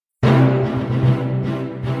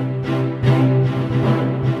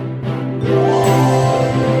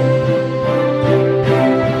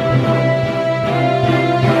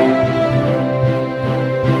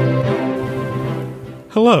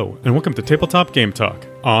and welcome to Tabletop Game Talk,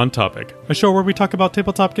 On Topic, a show where we talk about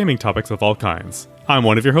tabletop gaming topics of all kinds. I'm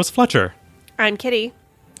one of your hosts, Fletcher. I'm Kitty.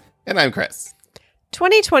 And I'm Chris.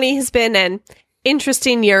 2020 has been an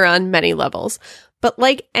interesting year on many levels, but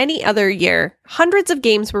like any other year, hundreds of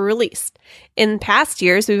games were released. In past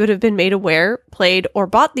years, we would have been made aware, played, or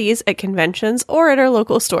bought these at conventions or at our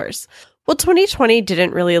local stores. Well, 2020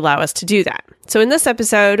 didn't really allow us to do that. So in this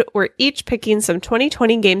episode, we're each picking some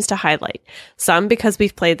 2020 games to highlight. Some because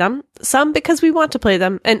we've played them, some because we want to play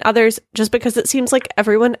them, and others just because it seems like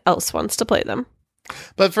everyone else wants to play them.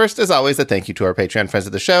 But first, as always, a thank you to our Patreon friends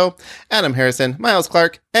of the show, Adam Harrison, Miles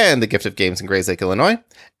Clark, and the Gift of Games in Grayslake, Illinois.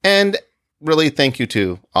 And really, thank you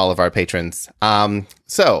to all of our patrons.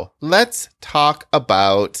 So let's talk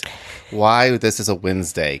about why this is a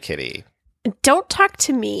Wednesday, Kitty. Don't talk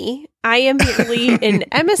to me. I am merely an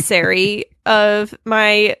emissary of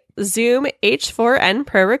my Zoom H4n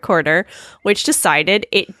Pro recorder, which decided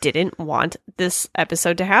it didn't want this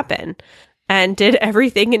episode to happen and did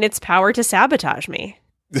everything in its power to sabotage me.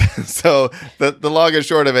 So the long and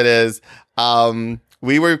short of it is,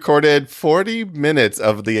 we recorded 40 minutes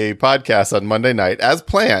of the podcast on Monday night as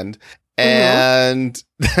planned, and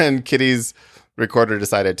then Kitty's recorder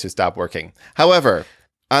decided to stop working. However,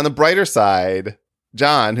 on the brighter side,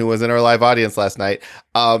 John, who was in our live audience last night,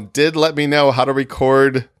 did let me know how to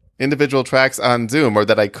record individual tracks on Zoom, or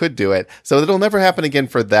that I could do it. So it'll never happen again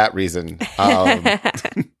for that reason.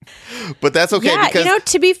 But that's okay. Yeah, because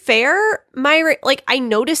to be fair, I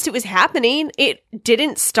noticed it was happening. It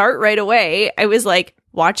didn't start right away. I was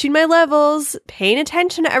watching my levels, paying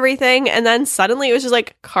attention to everything, and then suddenly it was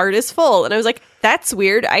just cart is full. And I was like, that's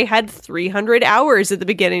weird. I had 300 hours at the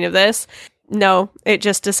beginning of this. No, it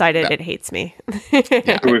just decided it hates me.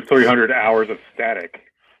 It was 300 hours of static.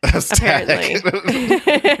 Apparently.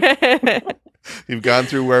 You've gone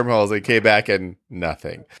through wormholes and came back and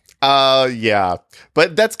nothing. Yeah.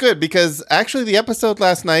 But that's good, because actually the episode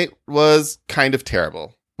last night was kind of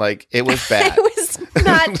terrible. It was bad. It was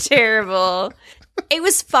not terrible. It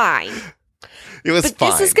was fine. It was fine.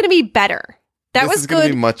 This is going to be better. That was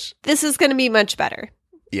good. This is going to be much better.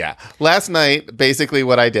 Yeah. Last night, basically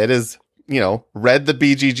what I did is, read the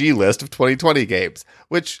BGG list of 2020 games,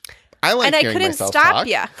 which I like hearing myself talk.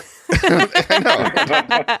 And I couldn't stop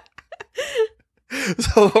you. I know.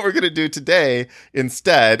 So what we're going to do today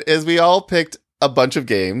instead is we all picked a bunch of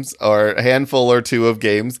games, or a handful or two of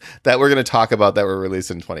games that we're going to talk about that were released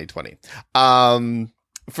in 2020.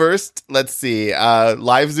 First, let's see.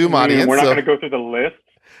 Live Zoom audience. We're not going to go through the list.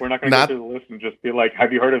 We're not going to go through the list and just be like,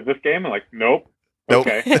 have you heard of this game? I'm like, nope.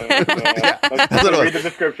 Okay. Let's read the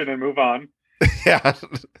description and move on. Yeah.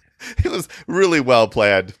 It was really well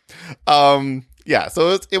planned. Yeah,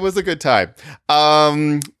 so it was a good time.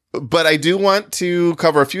 But I do want to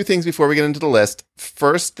cover a few things before we get into the list.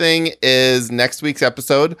 First thing is next week's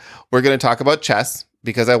episode, we're going to talk about chess,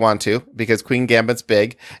 because I want to, because Queen Gambit's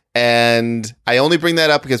big. And I only bring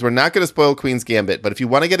that up because we're not going to spoil Queen's Gambit. But if you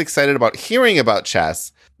want to get excited about hearing about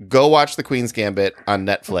chess, go watch the Queen's Gambit on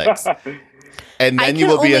Netflix. And then you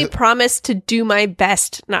will be promise to do my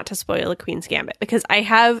best not to spoil the Queen's Gambit, because I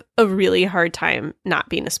have a really hard time not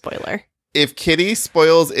being a spoiler. If Kitty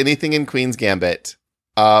spoils anything in Queen's Gambit,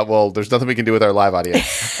 well, there's nothing we can do with our live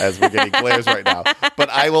audience as we're getting glares right now. But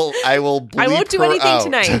I will bleep I won't do anything out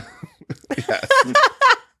tonight. Yes.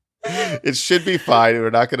 It should be fine.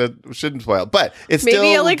 Shouldn't spoil. But it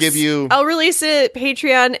still will give you... I'll release a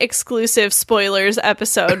Patreon exclusive spoilers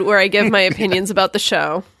episode where I give my opinions about the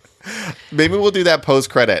show. Maybe we'll do that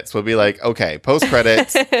post-credits. We'll be like, okay,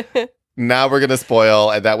 post-credits, now we're going to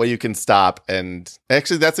spoil, and that way you can stop. And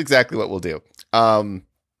actually, that's exactly what we'll do.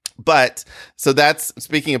 But, so that's,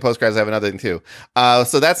 speaking of post-credits, I have another thing too.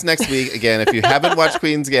 So that's next week. Again, if you haven't watched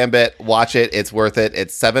Queen's Gambit, watch it. It's worth it.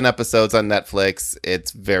 It's 7 episodes on Netflix.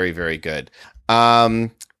 It's very, very good.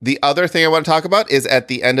 The other thing I want to talk about is at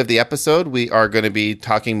the end of the episode, we are going to be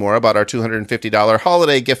talking more about our $250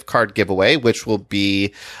 holiday gift card giveaway, which will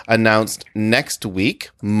be announced next week,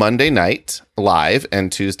 Monday night, live,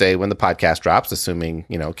 and Tuesday when the podcast drops, assuming,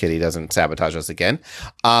 Kitty doesn't sabotage us again.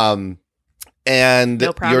 And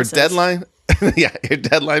your deadline... Yeah, your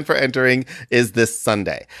deadline for entering is this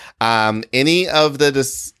Sunday. Any of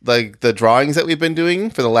the drawings that we've been doing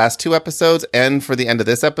for the last 2 episodes and for the end of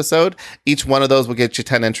this episode, each one of those will get you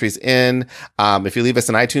 10 entries in. If you leave us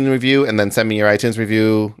an iTunes review and then send me your iTunes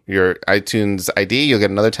review, your iTunes ID, you'll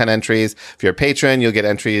get another 10 entries. If you're a patron, you'll get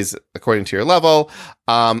entries according to your level.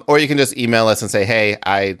 Or you can just email us and say, hey,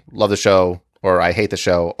 I love the show, or I hate the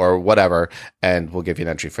show, or whatever, and we'll give you an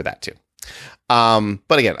entry for that too.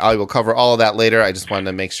 But again, I will cover all of that later. I just wanted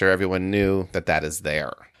to make sure everyone knew that is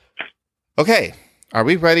there. Okay, are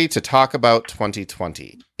we ready to talk about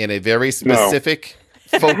 2020 in a very specific,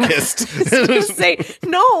 focused? Say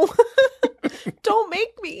no. Don't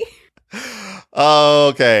make me.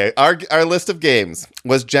 Okay. Our list of games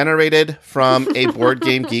was generated from a Board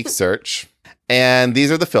Game Geek search, and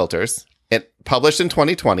these are the filters. It published in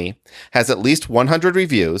 2020, has at least 100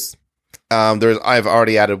 reviews. I've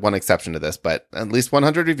already added one exception to this, but at least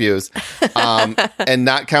 100 reviews, and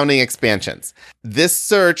not counting expansions. This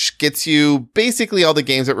search gets you basically all the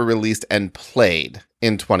games that were released and played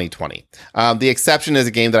in 2020. The exception is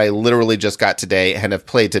a game that I literally just got today and have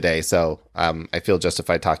played today, so I feel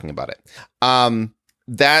justified talking about it.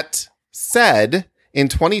 That said, in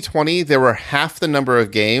 2020, there were half the number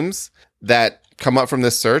of games that come up from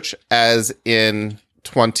this search as in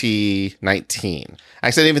 2019.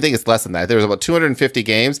 Actually, I didn't even think it's less than that. There was about 250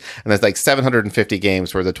 games, and there's like 750 games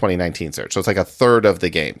for the 2019 search. So it's like a third of the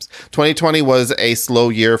games. 2020 was a slow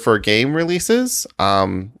year for game releases,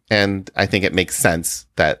 and I think it makes sense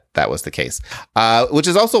that that was the case. Which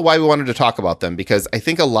is also why we wanted to talk about them, because I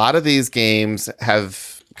think a lot of these games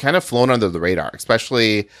have kind of flown under the radar,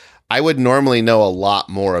 especially I would normally know a lot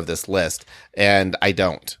more of this list, and I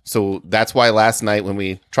don't. So that's why last night when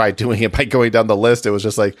we tried doing it by going down the list, it was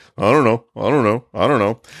just like, I don't know.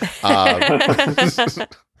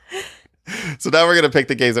 So now we're going to pick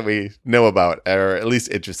the games that we know about, or at least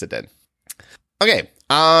interested in. Okay,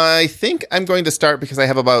 I think I'm going to start because I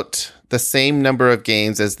have about the same number of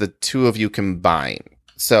games as the two of you combined.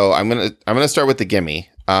 So I'm gonna start with the gimme.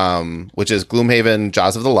 Which is Gloomhaven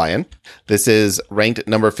Jaws of the Lion. This is ranked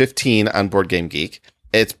number 15 on Board Game Geek.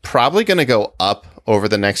 It's probably going to go up over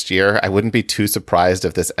the next year. I wouldn't be too surprised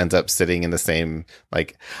if this ends up sitting in the same,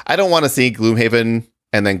 like, I don't want to see Gloomhaven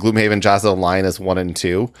and then Gloomhaven Jaws of the Lion as 1 and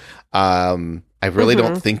 2. I really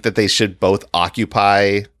don't think that they should both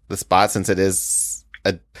occupy the spot, since it's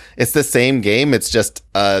the same game. It's just,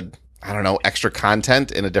 extra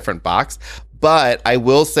content in a different box. But I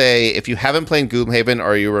will say, if you haven't played Gloomhaven,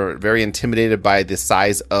 or you were very intimidated by the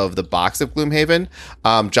size of the box of Gloomhaven,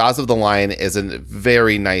 Jaws of the Lion is a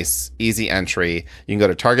very nice, easy entry. You can go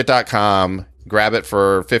to Target.com, grab it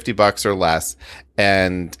for $50 or less,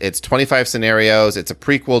 and it's 25 scenarios. It's a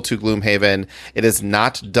prequel to Gloomhaven. It is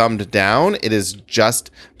not dumbed down. It is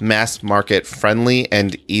just mass market friendly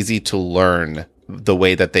and easy to learn, the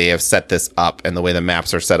way that they have set this up and the way the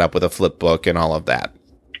maps are set up with a flip book and all of that.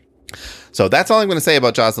 So that's all I'm going to say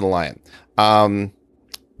about Jaws of the Lion.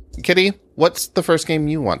 Kitty, what's the first game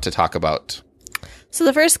you want to talk about? So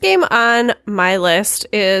the first game on my list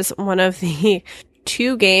is one of the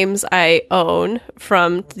 2 games I own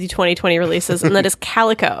from the 2020 releases, and that is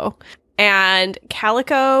Calico. And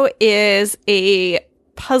Calico is a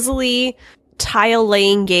puzzly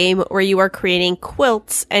tile-laying game where you are creating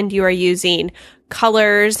quilts and you are using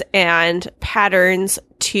colors and patterns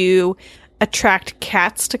to attract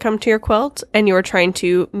cats to come to your quilt, and you are trying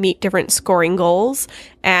to meet different scoring goals,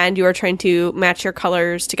 and you are trying to match your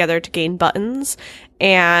colors together to gain buttons,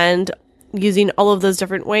 and using all of those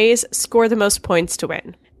different ways, score the most points to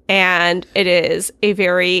win. And it is a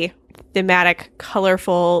very thematic,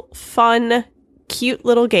 colorful, fun, cute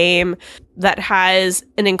little game that has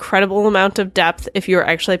an incredible amount of depth if you're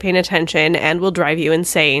actually paying attention, and will drive you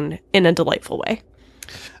insane in a delightful way.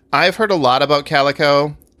 I've heard a lot about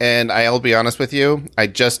Calico. And I'll be honest with you, I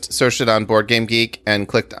just searched it on Board Game Geek and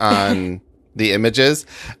clicked on the images.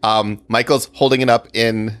 Michael's holding it up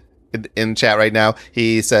in chat right now.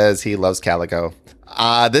 He says he loves Calico.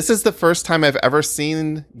 This is the first time I've ever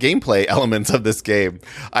seen gameplay elements of this game.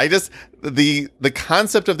 The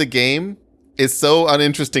concept of the game is so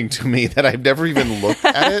uninteresting to me that I've never even looked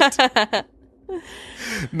at it.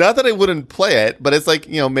 Not that I wouldn't play it, but it's like,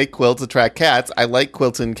 make quilts attract cats. I like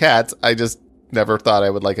quilts and cats. I just never thought I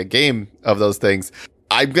would like a game of those things.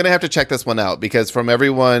 I'm going to have to check this one out, because from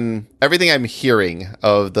everything I'm hearing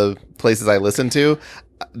of the places I listen to,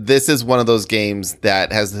 this is one of those games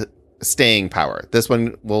that has staying power. This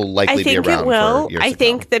one will likely be around for years I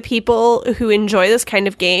think that people who enjoy this kind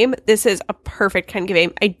of game, this is a perfect kind of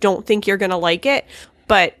game. I don't think you're going to like it,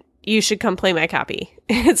 but you should come play my copy.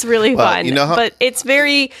 It's really fun. But it's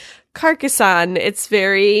very Carcassonne. It's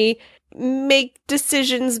very make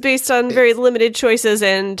decisions based on very limited choices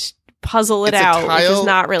and puzzle it out, which is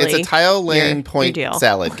not really. It's a tile laying point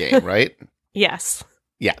salad game, right? Yes.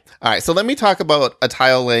 Yeah. All right. So let me talk about a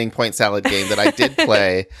tile laying point salad game that I did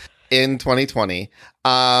play in 2020.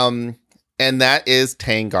 And that is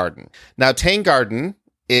Tang Garden. Now, Tang Garden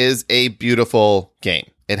is a beautiful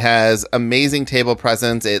game. It has amazing table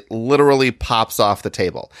presence. It literally pops off the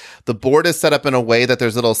table. The board is set up in a way that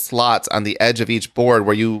there's little slots on the edge of each board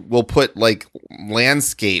where you will put like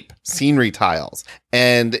landscape scenery tiles.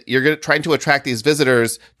 And you're trying to attract these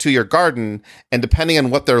visitors to your garden. And depending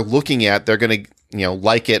on what they're looking at, they're going to,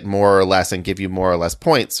 like it more or less and give you more or less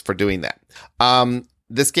points for doing that.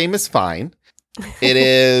 This game is fine. It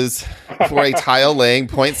is for a tile laying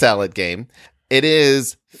point salad game. It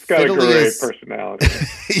is. It's got a great personality.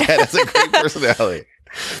 Yeah, it's a great personality.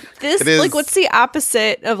 This is, like, what's the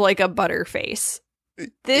opposite of like a butterface?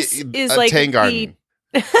 This is like Tang Garden.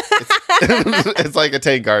 It's like a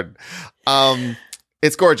Tang Garden.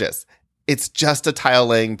 It's gorgeous. It's just a tile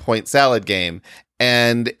laying point salad game,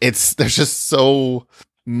 and there's just so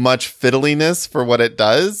much fiddliness for what it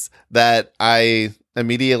does that I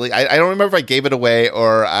immediately I don't remember if I gave it away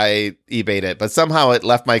or I eBayed it, but somehow it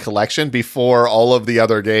left my collection before all of the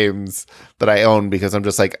other games that I own, because I'm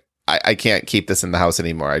just like, I can't keep this in the house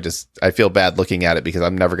anymore. I feel bad looking at it because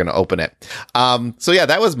I'm never going to open it. So yeah,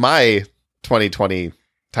 that was my 2020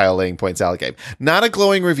 tile laying point salad game. Not a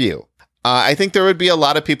glowing review. I think there would be a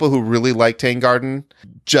lot of people who really like Tang Garden,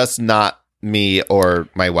 just not me or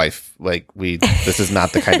my wife. Like this is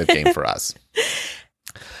not the kind of game for us.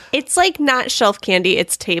 It's like not shelf candy,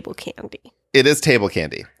 it's table candy. It is table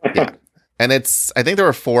candy. Yeah. And I think there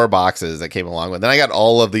were 4 boxes that came along with. Then I got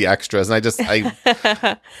all of the extras, and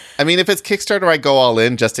I mean, if it's Kickstarter, I go all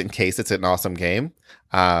in just in case it's an awesome game,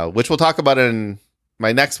 which we'll talk about in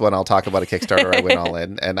my next one. I'll talk about a Kickstarter I went all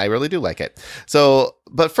in, and I really do like it. So,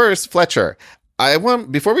 but first, Fletcher,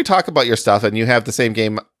 before we talk about your stuff, and you have the same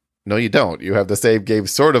game. No, you don't. You have the same game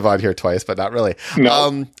sort of on here twice, but not really.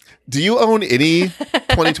 No. Do you own any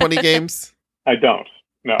 2020 games? I don't.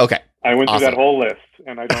 No. Okay. I went through that whole list,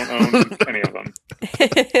 and I don't own any of them.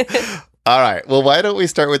 All right. Well, why don't we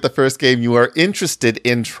start with the first game you are interested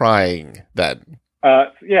in trying, then?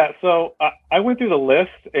 Yeah. So I went through the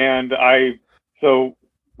list, and so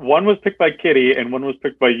one was picked by Kitty, and one was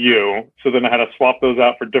picked by you. So then I had to swap those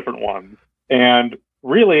out for different ones. And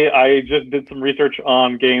really, I just did some research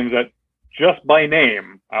on games that just by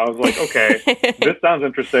name, I was like, okay, this sounds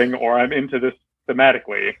interesting, or I'm into this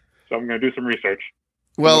thematically, so I'm going to do some research.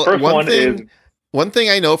 Well, one thing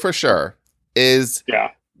I know for sure is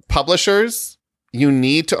publishers, you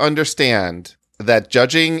need to understand that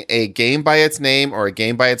judging a game by its name or a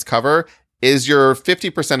game by its cover is your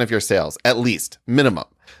 50% of your sales, at least, minimum.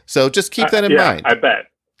 So just keep that in mind. I bet.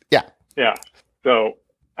 Yeah. Yeah. So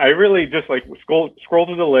I really just like scroll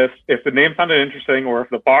through the list. If the name sounded interesting, or if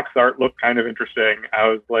the box art looked kind of interesting, I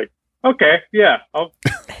was like, okay, yeah, I'll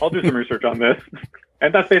do some research on this.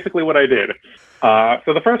 And that's basically what I did.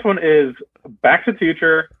 So the first one is Back to the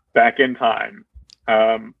Future, Back in Time.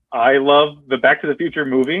 I love the Back to the Future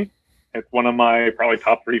movie. It's one of my probably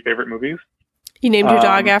top 3 favorite movies. You named your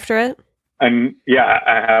dog after it? And yeah,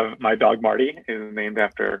 I have my dog Marty, is named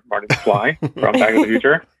after Marty McFly from Back to the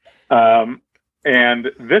Future. And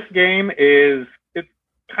this game it's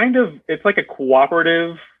like a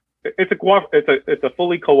cooperative. It's a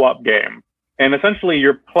fully co-op game, and essentially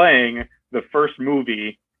you're playing the first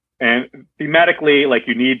movie, and thematically, like,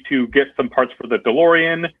 you need to get some parts for the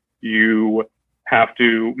DeLorean. You have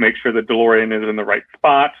to make sure the DeLorean is in the right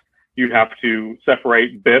spot. You have to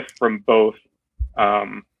separate Biff from both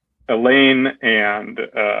Elaine and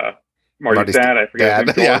Marty's dad. I forget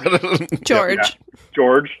his name. George. Yeah.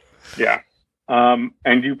 George. Yeah.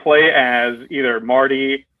 And you play as either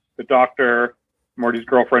Marty, the doctor, Marty's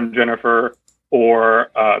girlfriend, Jennifer,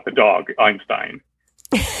 or the dog, Einstein.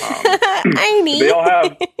 They all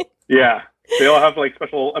have like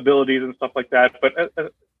special abilities and stuff like that. But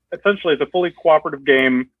essentially, it's a fully cooperative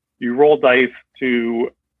game. You roll dice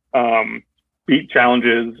to beat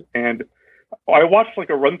challenges. And I watched like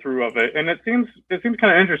a run through of it, and it seems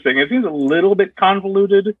kind of interesting. It seems a little bit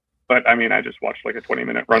convoluted, but I mean, I just watched like a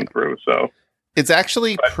 20-minute run through, so. It's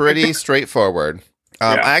actually pretty straightforward.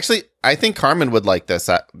 I think Carmen would like this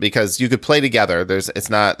because you could play together. There's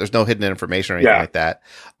no hidden information or anything like that.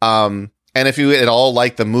 And if you at all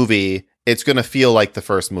like the movie, it's going to feel like the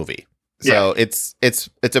first movie. So it's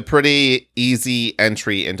a pretty easy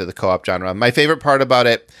entry into the co-op genre. My favorite part about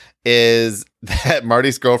it is that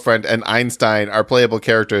Marty's girlfriend and Einstein are playable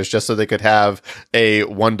characters just so they could have a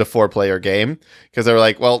 1 to 4 player game, because they were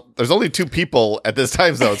like, well, there's only 2 people at this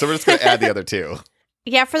time zone, so we're just going to add the other 2.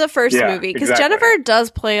 Yeah, for the first movie, because Jennifer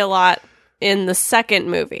does play a lot in the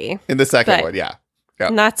second movie. In the second one, yeah.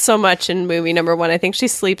 Not so much in movie number 1. I think she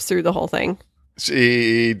sleeps through the whole thing.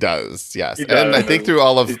 She does, yes. And I think through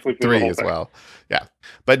all of 3 as well. Yeah.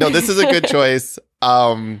 But no, this is a good choice.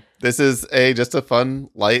 This is just a fun,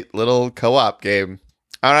 light little co-op game.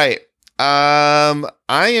 All right. I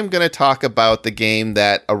am going to talk about the game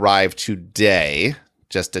that arrived today,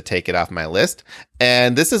 just to take it off my list.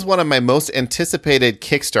 And this is one of my most anticipated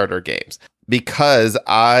Kickstarter games because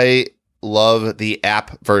I love the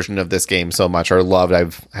app version of this game so much, or loved. I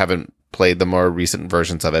haven't played the more recent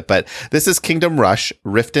versions of it, but this is Kingdom Rush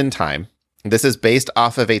Rift in Time. This is based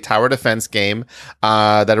off of a tower defense game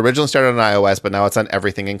that originally started on iOS, but now it's on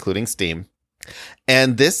everything, including Steam.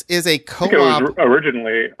 And this is a co-op. I think it was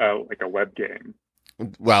originally like a web game.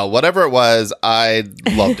 Well, whatever it was, I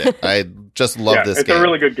loved it. I just love this game. It's a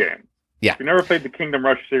really good game. Yeah. If you never played the Kingdom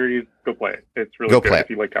Rush series, go play it. It's really good if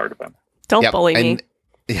you like tower defense. Don't bully me.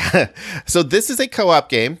 Yeah. So this is a co-op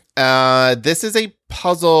game. This is a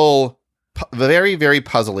puzzle, very, very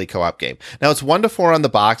puzzly co-op game. Now it's 1 to 4 on the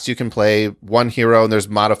box. You can play one hero, and there's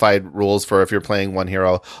modified rules for if you're playing one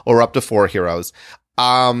hero, or up to 4 heroes.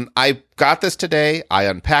 I got this today. I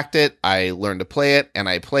unpacked it. I learned to play it, and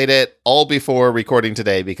I played it all before recording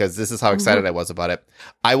today because this is how excited I was about it.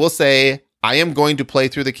 I will say I am going to play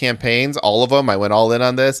through the campaigns, all of them. I went all in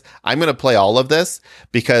on this. I'm going to play all of this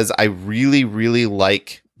because I really, really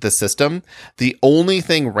like the system. The only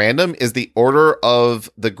thing random is the order of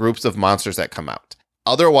the groups of monsters that come out.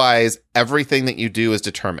 Otherwise, everything that you do is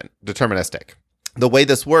deterministic. The way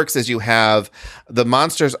this works is you have the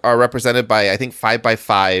monsters are represented by, I think,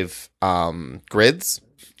 5x5 grids.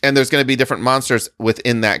 And there's going to be different monsters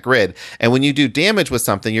within that grid. And when you do damage with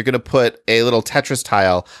something, you're going to put a little Tetris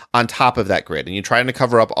tile on top of that grid. And you're trying to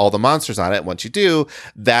cover up all the monsters on it. Once you do,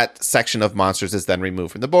 that section of monsters is then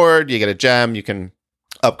removed from the board. You get a gem. You can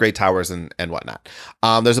upgrade towers and whatnot.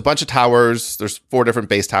 There's a bunch of towers. There's 4 different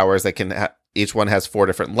base towers that can each one has 4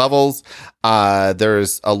 different levels.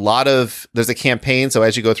 There's a campaign. So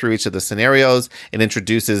as you go through each of the scenarios, it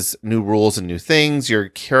introduces new rules and new things.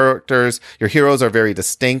 Your heroes are very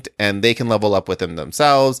distinct and they can level up within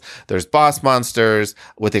themselves. There's boss monsters.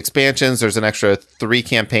 With expansions, there's an extra 3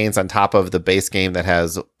 campaigns on top of the base game that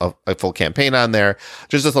has a full campaign on there.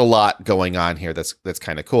 There's just a lot going on here that's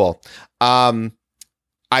kind of cool.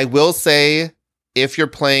 I will say, if you're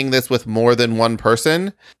playing this with more than one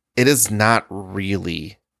person, it is not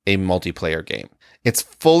really a multiplayer game. It's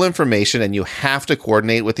full information and you have to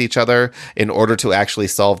coordinate with each other in order to actually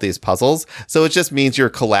solve these puzzles. So it just means you're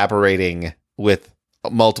collaborating with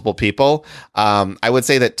multiple people. I would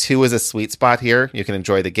say that 2 is a sweet spot here. You can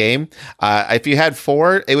enjoy the game. If you had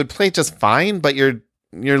 4, it would play just fine, but you're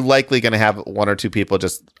likely going to have 1 or 2 people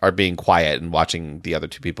just are being quiet and watching the other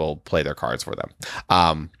 2 people play their cards for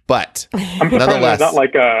them. But I'm surprised nonetheless, there's not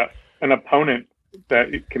like an opponent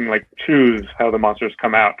that you can like choose how the monsters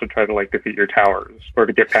come out to try to like defeat your towers or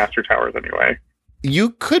to get past your towers anyway. You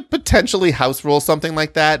could potentially house rule something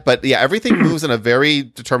like that, but yeah, everything moves in a very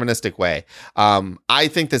deterministic way. I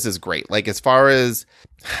think this is great. Like, as far as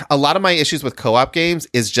a lot of my issues with co-op games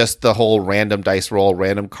is just the whole random dice roll,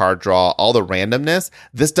 random card draw, all the randomness.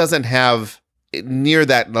 This doesn't have near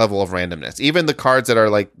that level of randomness. Even the cards that are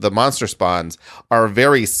like the monster spawns are a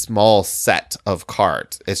very small set of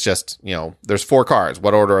cards. It's just, there's 4 cards.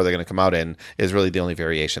 What order are they going to come out in is really the only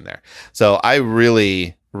variation there. So I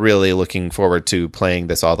really looking forward to playing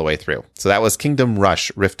this all the way through. So that was Kingdom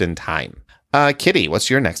Rush Rift in Time. Kitty, what's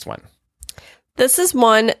your next one? This is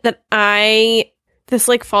one that this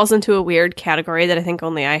falls into a weird category that I think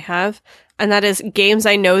only I have. And that is games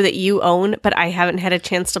I know that you own, but I haven't had a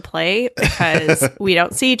chance to play because we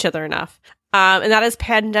don't see each other enough. And that is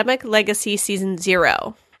Pandemic Legacy Season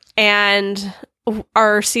 0. And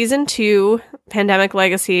our Season 2 Pandemic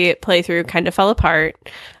Legacy playthrough kind of fell apart.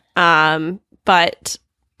 But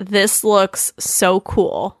this looks so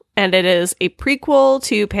cool. And it is a prequel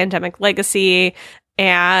to Pandemic Legacy.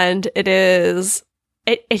 And it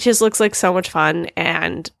just looks like so much fun.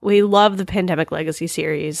 And we love the Pandemic Legacy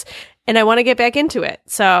series. And I want to get back into it.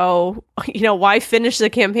 So, why finish the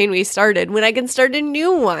campaign we started when I can start a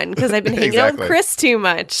new one? Because I've been hanging out with Chris too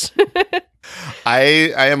much.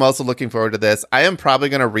 I am also looking forward to this. I am probably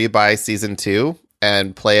going to rebuy Season 2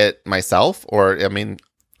 and play it myself.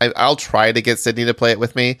 I'll try to get Sydney to play it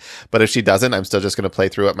with me, but if she doesn't, I'm still just going to play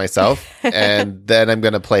through it myself, and then I'm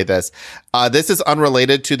going to play this. This is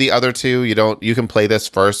unrelated to the other 2. You can play this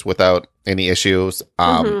first without any issues.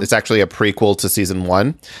 It's actually a prequel to Season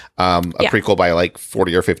 1, prequel by like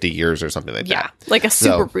 40 or 50 years or something like that. Yeah, like a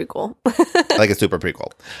super prequel. Like a super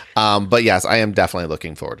prequel. But yes, I am definitely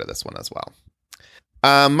looking forward to this one as well.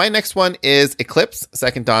 My next one is Eclipse: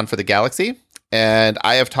 Second Dawn for the Galaxy. And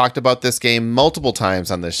I have talked about this game multiple times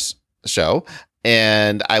on this show.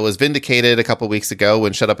 And I was vindicated a couple weeks ago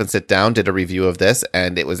when Shut Up and Sit Down did a review of this,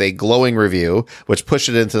 and it was a glowing review, which pushed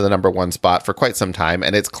it into the #1 spot for quite some time,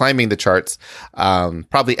 and it's climbing the charts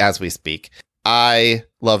probably as we speak. I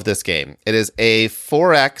love this game. It is a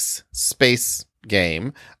 4X space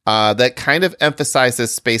game that kind of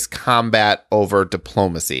emphasizes space combat over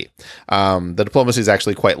diplomacy. The diplomacy is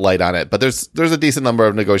actually quite light on it, but there's a decent number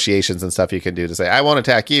of negotiations and stuff you can do to say, I won't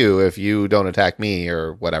attack you if you don't attack me,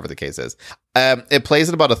 or whatever the case is. It plays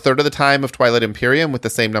at about a third of the time of Twilight Imperium with the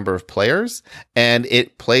same number of players, and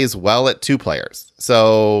it plays well at 2 players.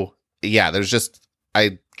 So yeah,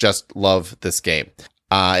 I just love this game.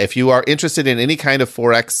 If you are interested in any kind of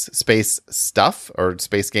 4X space stuff or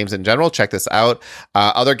space games in general, check this out.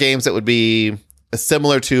 Other games that would be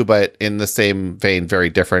similar to, but in the same vein, very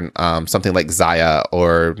different, something like Xayah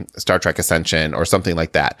or Star Trek Ascension or something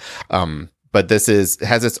like that. But this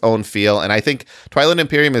has its own feel, and I think Twilight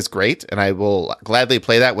Imperium is great, and I will gladly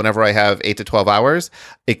play that whenever I have 8 to 12 hours.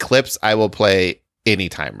 Eclipse, I will play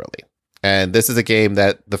anytime, really. And this is a game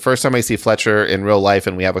that the first time I see Fletcher in real life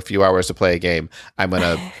and we have a few hours to play a game, I'm going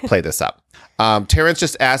to play this up. Terrence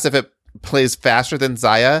just asked if it plays faster than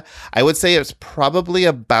Xayah. I would say it's probably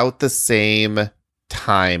about the same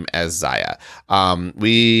time as Xayah.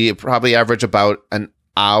 We probably average about an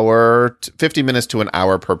hour, 50 minutes to an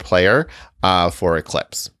hour per player for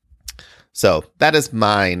Eclipse. So that is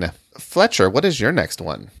mine. Fletcher, what is your next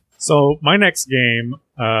one? So my next game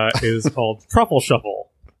is called Truffle Shuffle.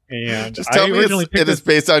 And just tell me it is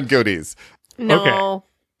based on Goonies. No.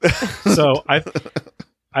 Okay. So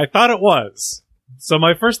I thought it was. So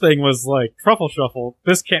my first thing was like, Truffle Shuffle,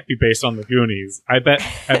 this can't be based on the Goonies. I bet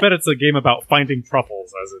it's a game about finding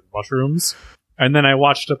truffles, as in mushrooms. And then I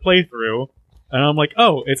watched a playthrough, and I'm like,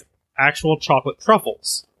 oh, it's actual chocolate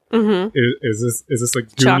truffles. Mm-hmm. Is this a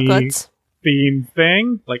Goonie theme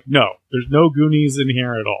thing? Like, no, there's no Goonies in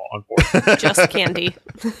here at all, unfortunately. Just candy.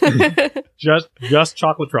 just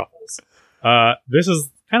chocolate truffles. This is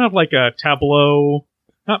kind of like a tableau,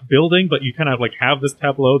 not building, but you kind of like have this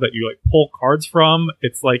tableau that you like pull cards from.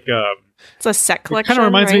 It's like it's a set collection. It kind of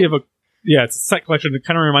reminds right? me of it's a set collection. It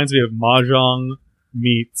kind of reminds me of Mahjong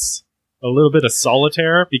meets a little bit of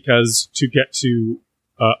Solitaire, because to get to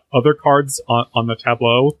other cards on the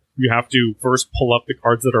tableau, you have to first pull up the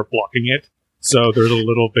cards that are blocking it. So there's a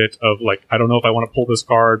little bit of like, I don't know if I want to pull this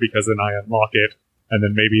card because then I unlock it, and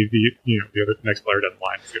then maybe the other next player down the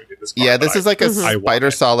line is going to get this card. Yeah, this is like a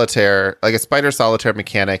spider solitaire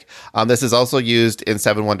mechanic. This is also used in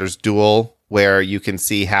Seven Wonders Duel, where you can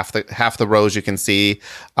see half the rows you can see,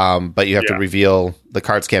 but you have to reveal the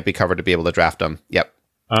cards can't be covered to be able to draft them. Yep.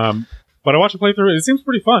 But I watched a playthrough. It seems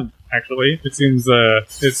pretty fun, actually. It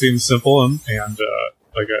seems simple and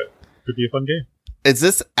like could be a fun game. Is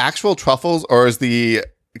this actual truffles, or is the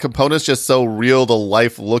components just so real to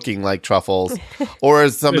life looking like truffles? Or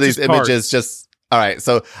is some of these images just... All right,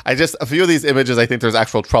 so a few of these images, I think there's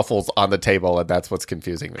actual truffles on the table, and that's what's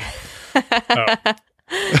confusing me.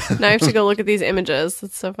 Now I have to go look at these images.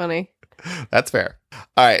 That's so funny. That's fair.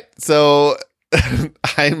 All right, so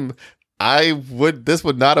this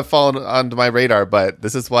would not have fallen onto my radar, but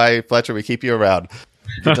this is why, Fletcher, we keep you around.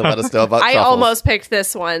 To let us know about I truffles. almost picked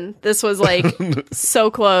this one. This was like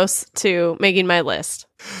so close to making my list.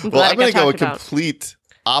 I'm going to go a complete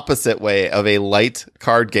opposite way of a light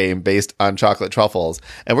card game based on chocolate truffles,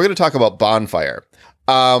 and we're going to talk about Bonfire.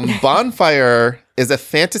 Bonfire is a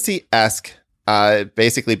fantasy-esque,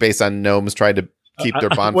 basically based on gnomes trying to keep their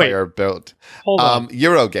bonfire built. Hold on.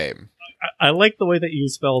 Euro game. I like the way that you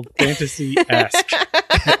spelled fantasy-esque.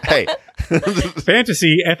 Hey.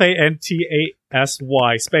 Fantasy, FANTASY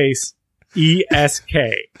space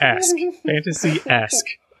ESK-esque. Fantasy-esque.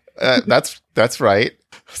 That's right.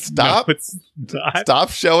 Stop. No, it's not. Stop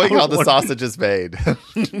showing how the sausage is made.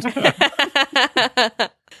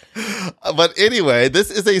 But anyway, this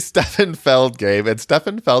is a Stefan Feld game, and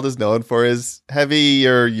Stefan Feld is known for his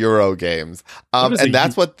heavier Euro games. And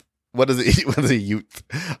that's what is a youth?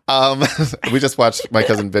 We just watched My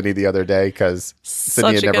Cousin Vinny the other day because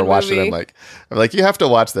Sydney had never watched it. I'm like, you have to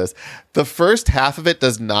watch this. The first half of it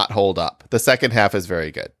does not hold up. The second half is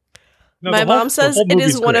very good. No, my mom says it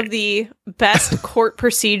is one of the best court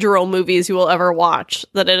procedural movies you will ever watch.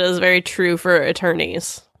 That it is very true for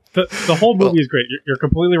attorneys. The whole movie is great. You're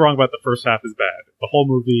completely wrong about the first half is bad. The whole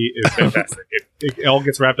movie is fantastic. It all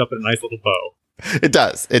gets wrapped up in a nice little bow. It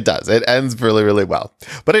does. It ends really, really well.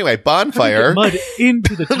 But anyway, Bonfire. Mud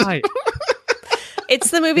into the tide.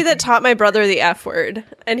 It's the movie that taught my brother the F word.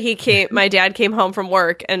 And my dad came home from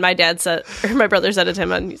work, and my brother said it to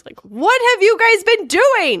him, and he's like, "What have you guys been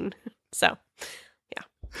doing?" So, yeah.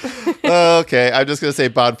 Okay, I'm just going to say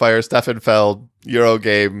Bonfire, Steffenfeld, Euro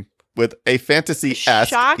game with a fantasy-esque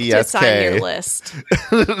Shocked it's on your ESK. list.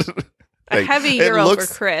 A heavy It Euro looks-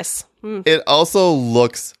 for Chris. It also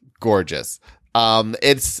looks gorgeous.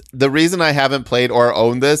 It's the reason I haven't played or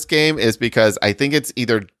owned this game is because I think it's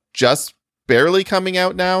either just barely coming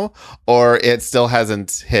out now or it still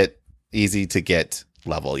hasn't hit easy to get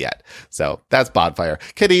level yet. So that's Bonfire.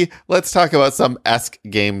 Kitty, let's talk about some esque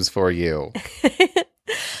games for you.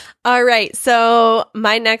 All right. So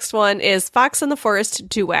my next one is Fox and the Forest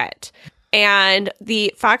Duet. And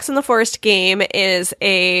the Fox and the Forest game is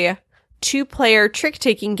a 2-player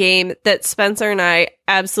trick-taking game that Spencer and I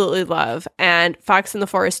absolutely love. And Fox and the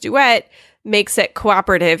Forest Duet makes it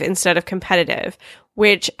cooperative instead of competitive,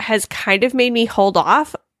 which has kind of made me hold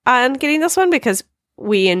off on getting this one because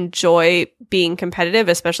we enjoy being competitive,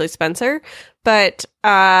 especially Spencer. But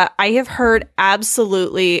I have heard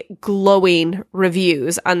absolutely glowing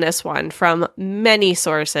reviews on this one from many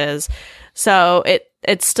sources. So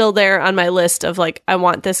it's still there on my list of like, I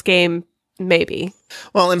want this game, maybe.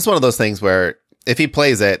 Well, and it's one of those things where if he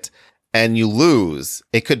plays it and you lose,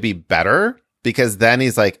 it could be better because then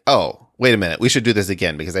he's like, oh, wait a minute, we should do this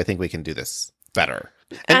again because I think we can do this better.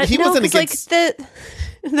 And he wasn't against... like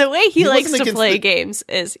the way he likes wasn't to against play the- games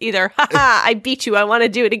is either, haha, I beat you, I want to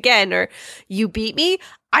do it again, or you beat me,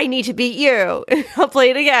 I need to beat you, I'll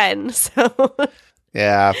play it again. So,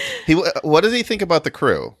 Yeah. What did he think about the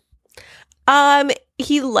crew?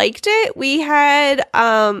 he liked it. We had,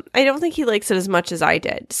 I don't think he likes it as much as I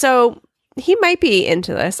did. So he might be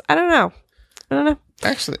into this. I don't know.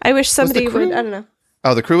 Actually, I wish somebody crew- would. I don't know.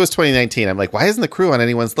 oh, the crew was 2019. I'm like, why isn't the crew on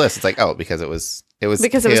anyone's list? It's like, oh, because it was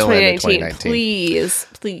Because it was tail end of 2019.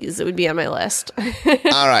 Please, it would be on my list.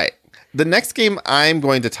 All right. The next game I'm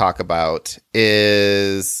going to talk about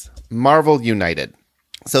is Marvel United.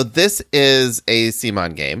 So this is a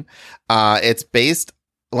CMON game. It's based,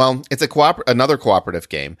 well, it's another cooperative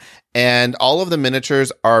game, and all of the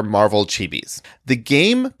miniatures are Marvel chibis. The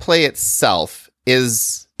gameplay itself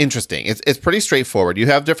is interesting. It's pretty straightforward. You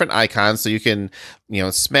have different icons, so you can,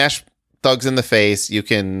 smash thugs in the face, you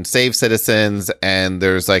can save citizens, and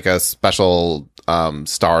there's like a special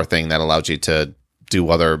star thing that allows you to do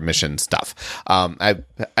other mission stuff. I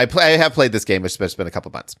have played this game, which has been a couple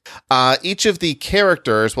months. Each of the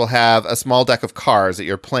characters will have a small deck of cards that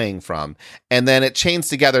you're playing from, and then it chains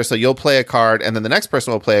together. So you'll play a card, and then the next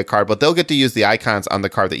person will play a card, but they'll get to use the icons on the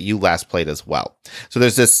card that you last played as well. So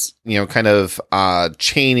there's this, kind of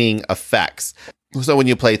chaining effects. So when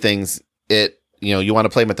you play things, you want to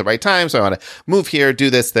play them at the right time. So I want to move here, do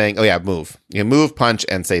this thing. Oh yeah, move. You move, punch,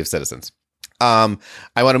 and save citizens. I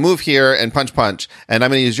want to move here and punch, and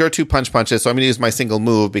I'm going to use your 2 punches. So I'm going to use my single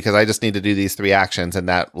move because I just need to do these 3 actions, and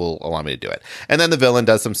that will allow me to do it. And then the villain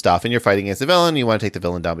does some stuff, and you're fighting against the villain. You want to take the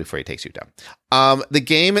villain down before he takes you down. The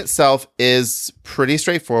game itself is pretty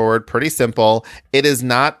straightforward, pretty simple. It is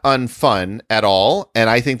not unfun at all,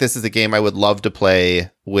 and I think this is a game I would love to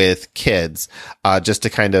play with kids, just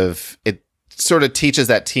to kind of it sort of teaches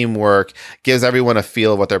that teamwork, gives everyone a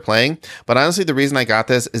feel of what they're playing. But honestly, the reason I got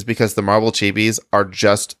this is because the Marvel chibis are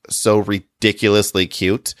just so ridiculously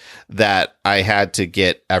cute that I had to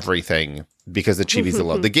get everything because the chibis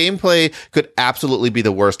alone. The gameplay could absolutely be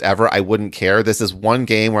the worst ever. I wouldn't care. This is one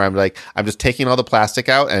game where I'm like, I'm just taking all the plastic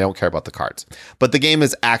out and I don't care about the cards. But the game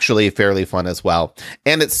is actually fairly fun as well.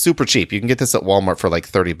 And it's super cheap. You can get this at Walmart for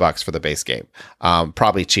like $30 for the base game.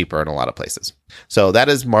 Probably cheaper in a lot of places. So that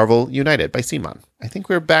is Marvel United by CMON. I think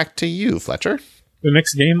we're back to you, Fletcher. The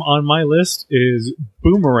next game on my list is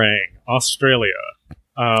Boomerang, Australia.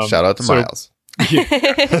 Shout out to Miles.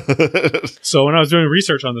 So when I was doing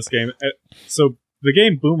research on this game, so the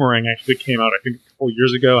game Boomerang actually came out, I think, a couple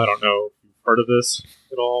years ago. I don't know if you've heard of this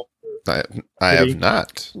at all. I have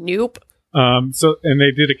not. Nope. And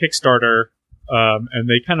they did a Kickstarter, and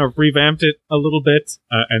they kind of revamped it a little bit,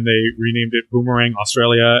 and they renamed it Boomerang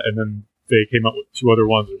Australia, and then they came up with 2 other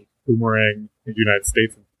ones, Boomerang in the United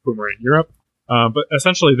States and Boomerang Europe. But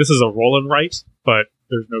essentially, this is a roll and write, but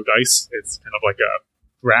there's no dice. It's kind of like a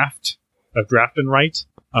draft and write.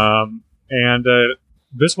 And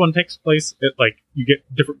this one takes place at, like, you get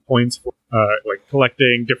different points for like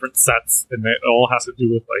collecting different sets, and it all has to do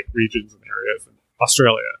with like regions and areas in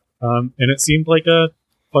Australia. And it seemed like a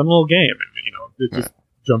fun little game, and it just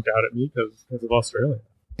jumped out at me because of Australia.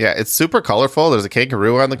 Yeah, it's super colorful. There's a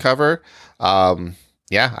kangaroo on the cover.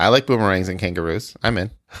 Yeah, I like boomerangs and kangaroos. I'm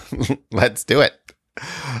in. Let's do it.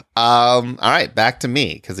 All right, back to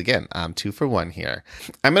me, because again, I'm 2 for 1 here.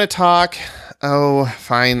 I'm going to talk Oh,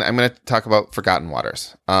 fine. I'm going to talk about Forgotten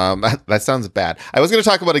Waters. That sounds bad. I was going to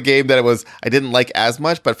talk about a game that I didn't like as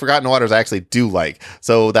much, but Forgotten Waters I actually do like.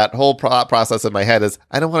 So that whole process in my head is,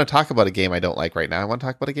 I don't want to talk about a game I don't like right now. I want to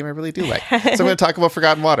talk about a game I really do like. So I'm going to talk about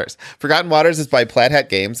Forgotten Waters. Forgotten Waters is by Plaid Hat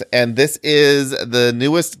Games, and this is the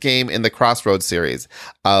newest game in the Crossroads series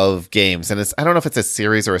of games. And I don't know if it's a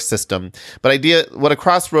series or a system, but what a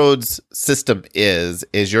Crossroads system is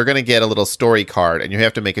you're going to get a little story card, and you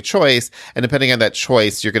have to make a choice, and depending on that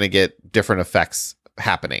choice, you're going to get different effects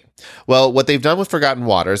happening. Well, what they've done with Forgotten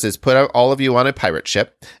Waters is put out all of you on a pirate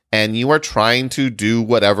ship, and you are trying to do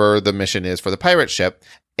whatever the mission is for the pirate ship.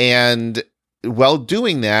 And while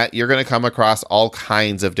doing that, you're going to come across all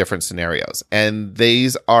kinds of different scenarios. And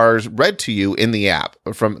these are read to you in the app.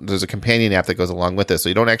 There's a companion app that goes along with this. So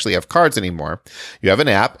you don't actually have cards anymore. You have an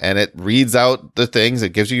app, and it reads out the things.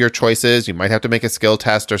 It gives you your choices. You might have to make a skill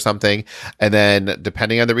test or something. And then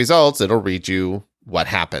depending on the results, it'll read you what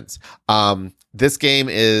happens. This game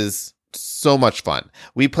is so much fun.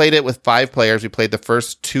 We played it with 5 players. We played the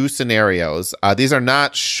first 2 scenarios. These are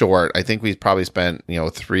not short. I think we probably spent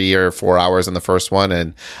 3 or 4 hours on the first one,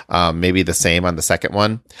 and maybe the same on the second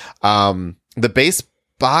one. The base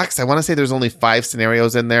box, I want to say there's only 5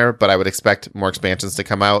 scenarios in there, but I would expect more expansions to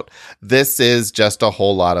come out. This is just a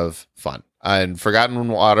whole lot of fun. And Forgotten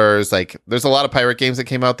Waters, there's a lot of pirate games that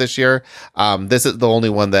came out this year. This is the only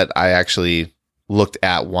one that I actually looked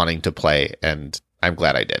at wanting to play, and I'm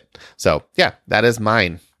glad I did. So yeah, that is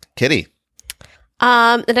mine. Kitty.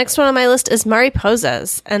 The next one on my list is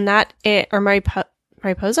Mariposas, and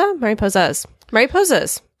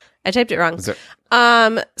Mariposas. I typed it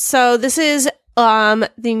wrong. So this is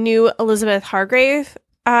the new Elizabeth Hargrave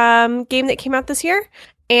game that came out this year,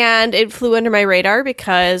 and it flew under my radar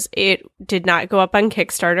because it did not go up on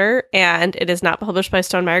Kickstarter, and it is not published by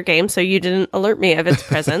Stonemaier Games, so you didn't alert me of its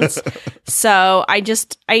presence. So I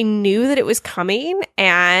knew that it was coming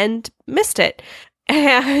and missed it,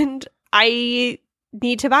 and I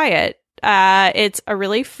need to buy it. It's a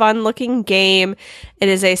really fun looking game. It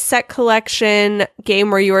is a set collection game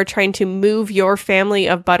where you are trying to move your family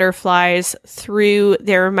of butterflies through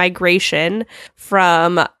their migration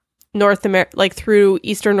from North America, through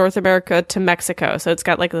Eastern North America to Mexico. So it's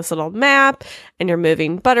got this little map, and you're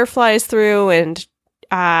moving butterflies through and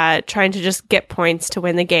trying to just get points to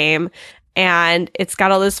win the game. And it's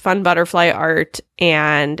got all this fun butterfly art,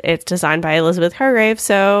 and it's designed by Elizabeth Hargrave.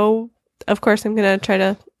 So of course I'm going to try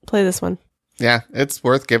to play this one. Yeah, it's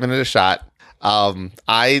worth giving it a shot.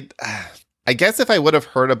 I guess if I would have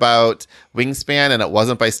heard about Wingspan and it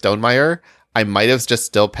wasn't by Stonemaier, I might have just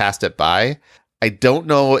still passed it by. I don't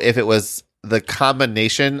know if it was the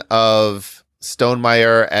combination of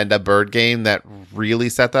Stonemaier and a bird game that really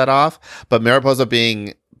set that off, but Mariposa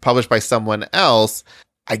being published by someone else,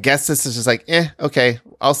 I guess this is just okay,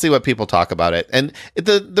 I'll see what people talk about it. And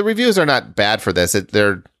the reviews are not bad for this.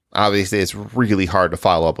 Obviously, it's really hard to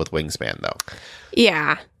follow up with Wingspan, though.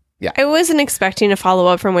 Yeah. Yeah. I wasn't expecting a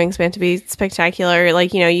follow-up from Wingspan to be spectacular.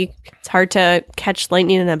 It's hard to catch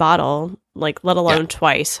lightning in a bottle, let alone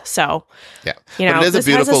twice. So, yeah. But it is this a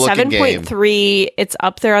beautiful has a 7.3. Game. It's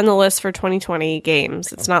up there on the list for 2020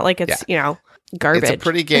 games. It's not like it's, garbage. It's a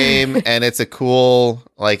pretty game, and it's a cool,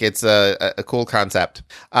 it's a cool concept.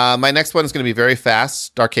 My next one is going to be very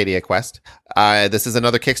fast, Starcadia Quest. This is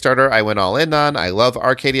another Kickstarter I went all in on. I love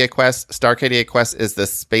Arcadia Quest. Starcadia Quest is the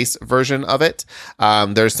space version of it.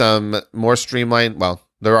 There's some more streamlined,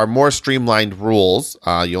 there are more streamlined rules.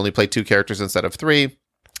 You only play 2 characters instead of 3.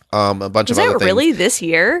 A bunch of other things. Is that really this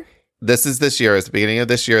year? This is this year. It's the beginning of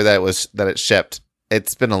this year that it shipped.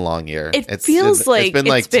 It's been a long year. It feels like it's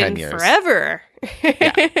been 10 years. Forever.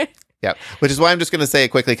 Yeah. Which is why I'm just going to say it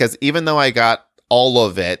quickly, because even though I got all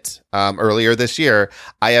of it earlier this year,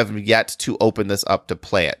 I have yet to open this up to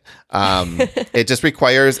play it. It just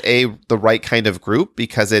requires the right kind of group,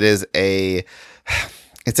 because it's a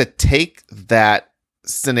take that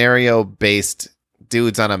scenario based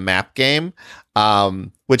dudes on a map game,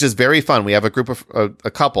 which is very fun. We have a group of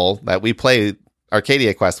a couple that we play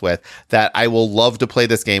Arcadia Quest with that I will love to play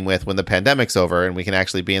this game with when the pandemic's over and we can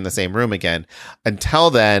actually be in the same room again. Until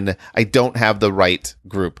then, I don't have the right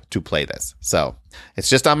group to play this. So it's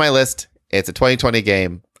just on my list. It's a 2020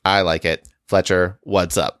 game. I like it. Fletcher,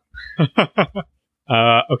 what's up?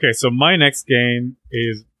 Okay, so my next game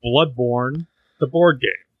is Bloodborne, the board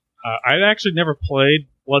game. I'd actually never played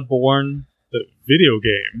Bloodborne, the video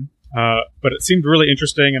game, but it seemed really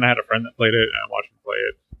interesting, and I had a friend that played it, and I watched him play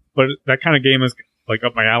it. But that kind of game is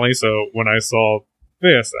up my alley, so when I saw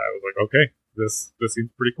this, I was like, okay, this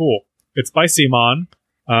seems pretty cool. It's by CMON.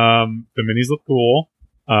 The minis look cool.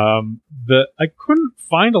 I couldn't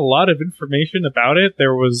find a lot of information about it.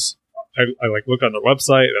 There was I like looked on their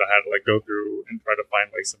website and I had to like go through and try to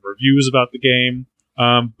find like some reviews about the game.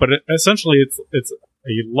 But essentially it's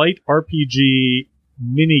a light RPG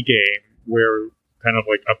mini game where you kind of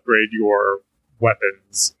like upgrade your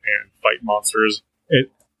weapons and fight monsters.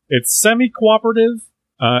 It's semi-cooperative.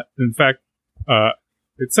 In fact,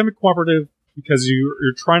 it's semi-cooperative because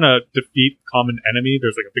you're trying to defeat a common enemy.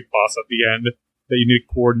 There's like a big boss at the end that you need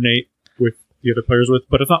to coordinate with the other players with,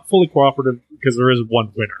 but it's not fully cooperative because there is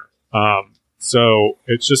one winner. So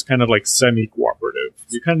it's just kind of like semi-cooperative.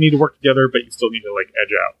 You kind of need to work together, but you still need to like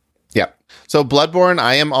edge out. Yep. So Bloodborne,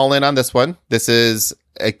 I am all in on this one. This is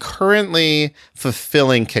a currently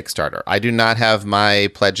fulfilling Kickstarter. I do not have my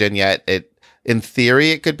pledge in yet. In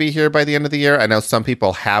theory, it could be here by the end of the year. I know some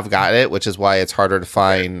people have got it, which is why it's harder to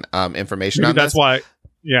find information on this.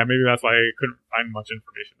 Maybe that's why I couldn't find much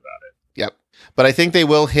information about it. Yep. But I think they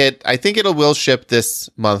will hit. I think will ship this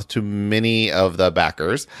month to many of the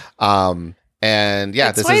backers. And yeah,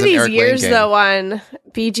 that's this why is an these Eric Lane years game. though on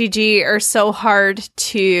BGG are so hard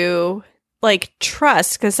to like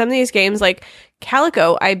trust, because some of these games like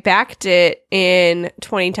Calico, I backed it in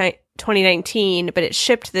 2019, but it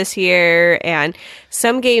shipped this year. And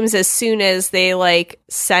some games, as soon as they like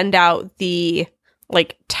send out the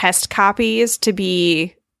like test copies to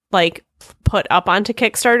be like put up onto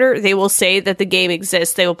Kickstarter, they will say that the game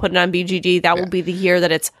exists. They will put it on BGG. That will be the year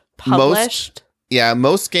that it's published.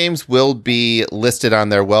 Most games will be listed on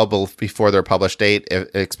there before their published date,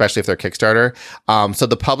 especially if they're Kickstarter. So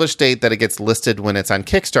the published date that it gets listed when it's on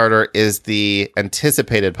Kickstarter is the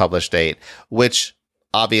anticipated published date, which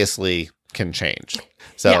obviously can change.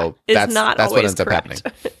 So that's what ends up happening.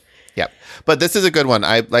 Yep. But this is a good one.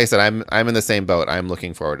 Like I said, I'm in the same boat. I'm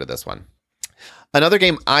looking forward to this one. Another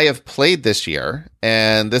game I have played this year,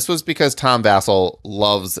 and this was because Tom Vassell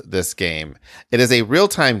loves this game. It is a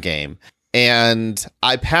real-time game. And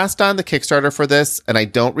I passed on the Kickstarter for this, and I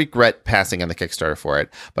don't regret passing on the Kickstarter for it,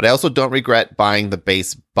 but I also don't regret buying the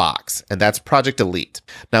base box, and that's Project Elite.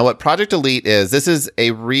 Now, what Project Elite is, this is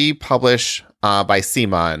a republish by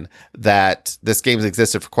CMON that this game's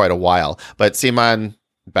existed for quite a while, but CMON,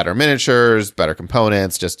 better miniatures, better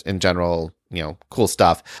components, just in general, cool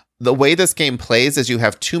stuff. The way this game plays is you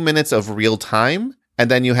have 2 minutes of real time, and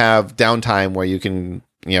then you have downtime where you can,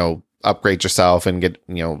 upgrade yourself and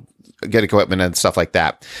get equipment and stuff like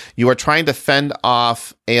that. You are trying to fend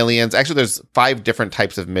off aliens. Actually, there's 5 different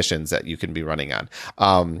types of missions that you can be running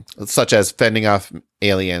on, such as fending off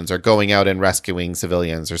aliens or going out and rescuing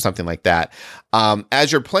civilians or something like that.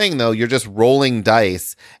 As you're playing, though, you're just rolling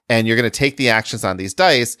dice, and you're going to take the actions on these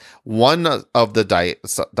dice. One of the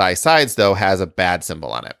die sides, though, has a bad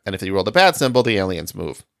symbol on it. And if you roll the bad symbol, the aliens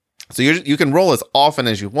move. So you can roll as often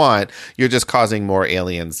as you want. You're just causing more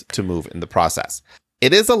aliens to move in the process.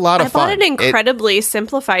 It is a lot of fun. I bought an incredibly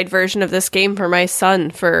simplified version of this game for my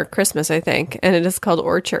son for Christmas, I think, and it is called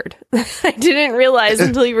Orchard. I didn't realize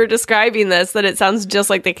until you were describing this that it sounds just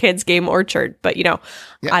like the kids' game Orchard, but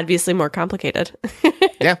obviously more complicated.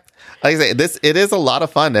 Yeah. Like I say, it is a lot of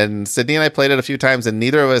fun, and Sydney and I played it a few times, and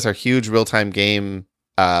neither of us are huge real-time game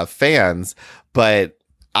fans, but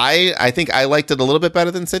I think I liked it a little bit better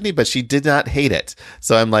than Sydney, but she did not hate it.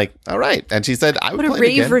 So I'm like, all right. And she said, I would play it again. What a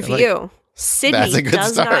rave review. Sydney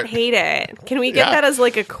does not hate it. Can we get that as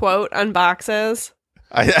like a quote on boxes?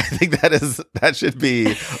 I think that should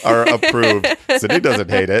be our approved. Sydney doesn't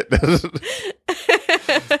hate it.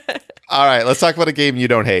 All right, let's talk about a game you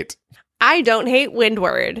don't hate. I don't hate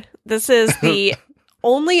Windward. This is the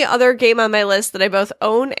only other game on my list that I both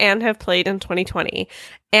own and have played in 2020.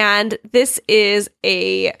 And this is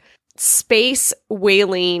a space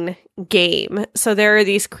whaling game. So there are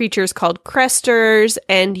these creatures called cresters,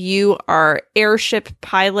 and you are airship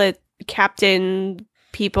pilot, captain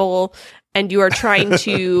people, and you are trying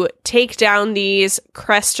to take down these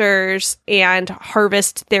cresters and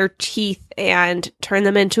harvest their teeth and turn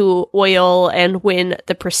them into oil and win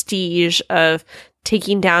the prestige of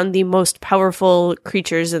taking down the most powerful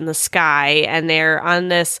creatures in the sky. And they're on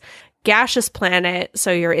this gaseous planet,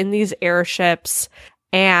 so you're in these airships,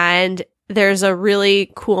 and there's a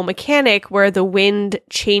really cool mechanic where the wind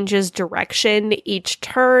changes direction each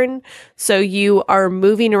turn. So you are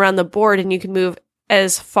moving around the board, and you can move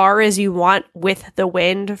as far as you want with the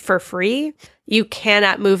wind for free. You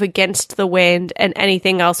cannot move against the wind, and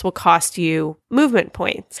anything else will cost you movement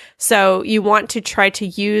points. So you want to try to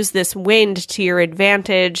use this wind to your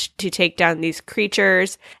advantage to take down these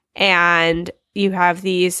creatures. And you have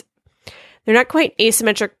these, they're not quite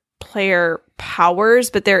asymmetric player powers,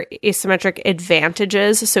 but they're asymmetric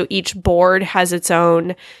advantages. So each board has its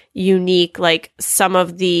own unique, like some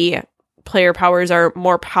of the player powers are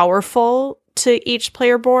more powerful to each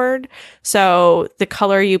player board. So the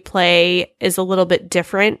color you play is a little bit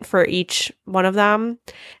different for each one of them.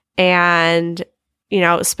 And,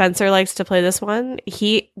 Spencer likes to play this one.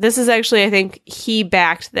 This is actually, I think he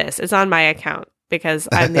backed this. It's on my account because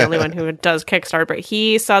I'm the only one who does Kickstarter, but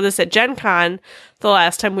he saw this at Gen Con the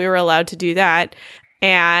last time we were allowed to do that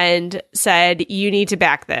and said, you need to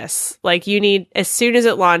back this. Like as soon as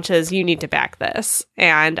it launches, you need to back this.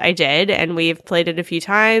 And I did. And we've played it a few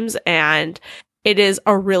times and it is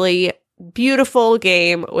a really beautiful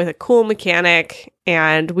game with a cool mechanic.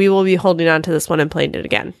 And we will be holding on to this one and playing it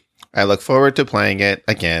again. I look forward to playing it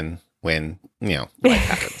again when, life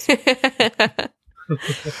happens.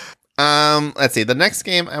 Let's see. The next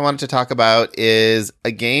game I wanted to talk about is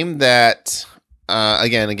a game that, a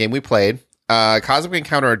game we played, Cosmic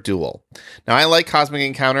Encounter Duel. Now, I like Cosmic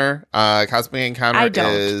Encounter. Cosmic Encounter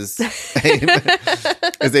is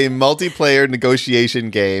a multiplayer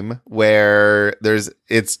negotiation game where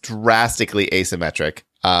it's drastically asymmetric.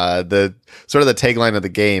 The tagline of the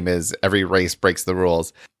game is every race breaks the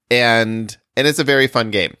rules, and it's a very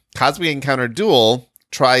fun game. Cosmic Encounter Duel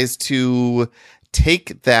tries to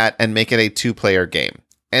take that and make it a 2-player game.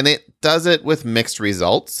 And it does it with mixed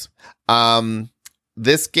results.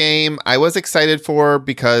 This game I was excited for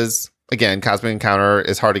because, again, Cosmic Encounter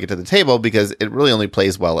is hard to get to the table because it really only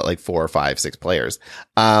plays well at like 4 or 5, 6 players.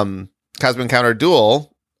 Cosmic Encounter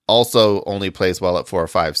Duel also only plays well at 4 or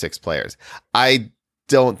 5, 6 players. I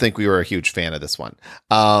don't think we were a huge fan of this one.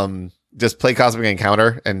 Just play Cosmic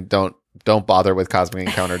Encounter and don't bother with Cosmic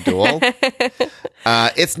Encounter Duel.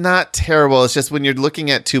 It's not terrible. It's just when you're looking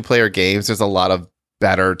at 2-player games, there's a lot of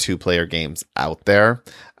better 2-player games out there.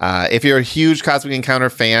 If you're a huge Cosmic Encounter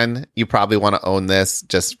fan, you probably want to own this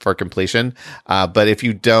just for completion. But if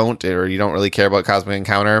you don't, or you don't really care about Cosmic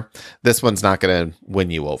Encounter, this one's not going to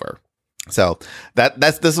win you over. So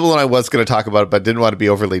this is the one I was going to talk about, but didn't want to be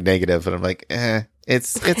overly negative. And I'm like,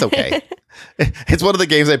 it's okay. It's one of the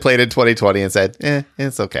games I played in 2020 and said,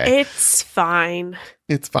 it's okay. It's fine.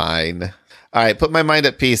 It's fine. All right, put my mind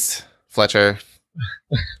at peace, Fletcher.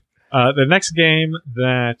 The next game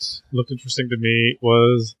that looked interesting to me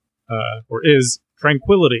was, is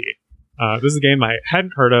Tranquility. This is a game I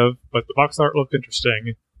hadn't heard of, but the box art looked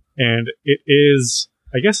interesting. And it is,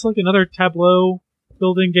 I guess, like another Tableau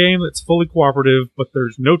building game that's fully cooperative, but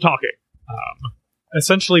there's no talking.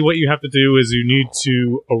 Essentially, what you have to do is you need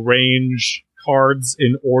to arrange cards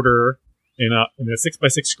in order in a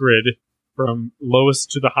 6x6 grid from lowest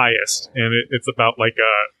to the highest. And it's about like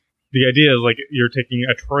the idea is like you're taking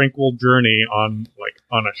a tranquil journey on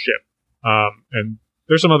a ship. And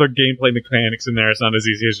there's some other gameplay mechanics in there. It's not as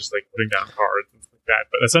easy as just like putting down cards and stuff like that.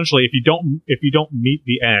 But essentially, if you don't meet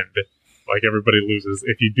the end, like everybody loses.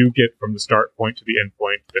 If you do get from the start point to the end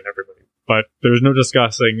point, then everybody. But there's no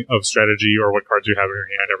discussing of strategy or what cards you have in your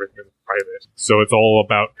hand. Everything is private. So it's all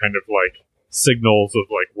about kind of like signals of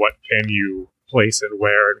like what can you place and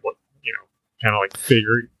where and what, kind of like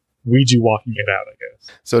Ouija walking it out, I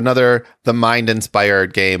guess. So another The Mind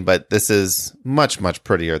inspired game, but this is much, much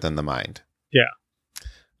prettier than The Mind. Yeah.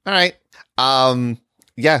 All right.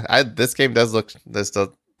 This game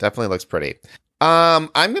definitely looks pretty. I'm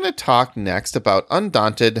going to talk next about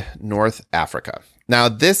Undaunted North Africa. Now,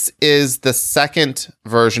 this is the second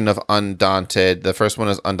version of Undaunted. The first one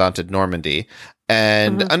is Undaunted Normandy.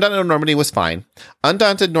 And Undaunted Normandy was fine.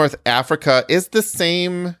 Undaunted North Africa is the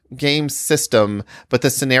same game system, but the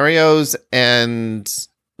scenarios and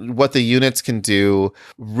what the units can do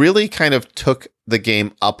really kind of took the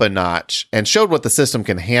game up a notch and showed what the system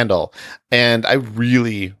can handle. And I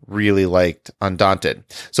really, really liked Undaunted.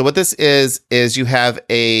 So what this is you have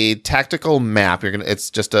a tactical map. It's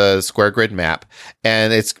just a square grid map,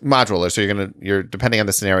 and it's modular. So you're depending on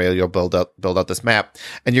the scenario, you'll build out this map,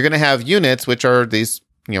 and you're going to have units, which are these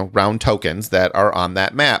round tokens that are on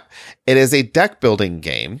that map. It is a deck building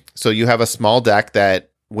game. So you have a small deck that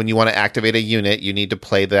when you want to activate a unit, you need to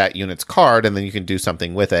play that unit's card, and then you can do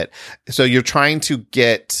something with it. So you're trying to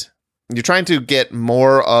get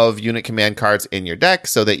more of unit command cards in your deck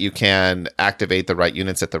so that you can activate the right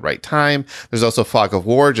units at the right time. There's also Fog of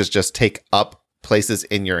War, just take up places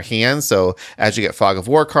in your hand. So as you get Fog of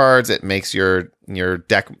War cards, it makes your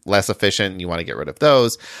deck less efficient, and you want to get rid of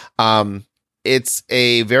those. It's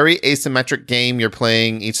a very asymmetric game.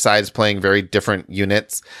 Each side is playing very different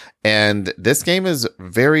units. And this game is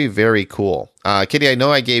very, very cool. Kitty, I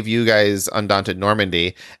know I gave you guys Undaunted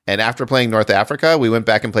Normandy. And after playing North Africa, we went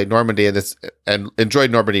back and played Normandy and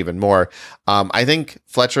enjoyed Normandy even more. I think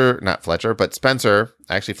Spencer,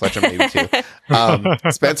 actually Fletcher maybe too.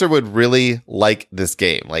 Spencer would really like this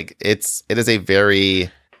game. Like it is a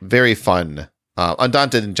very, very fun,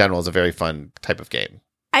 Undaunted in general is a very fun type of game.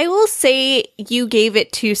 I will say you gave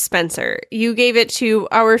it to Spencer. You gave it to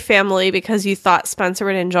our family because you thought Spencer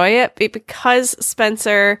would enjoy it. But because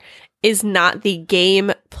Spencer is not the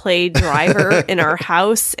game play driver in our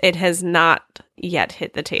house, it has not yet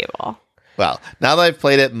hit the table. Well, now that I've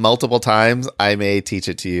played it multiple times, I may teach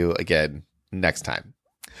it to you again next time.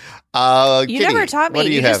 You Kitty, never taught me.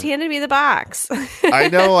 You just have? handed me the box. I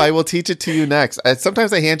know. I will teach it to you next.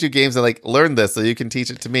 Sometimes I hand you games and learn this so you can teach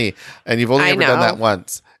it to me. And you've only ever done that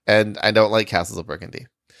once. And I don't like Castles of Burgundy.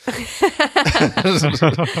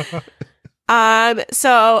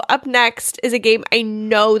 So up next is a game I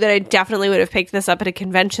know that I definitely would have picked this up at a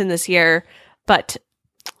convention this year, but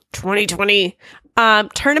 2020.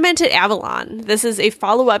 Tournament at Avalon. This is a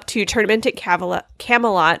follow-up to Tournament at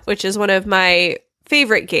Camelot, which is one of my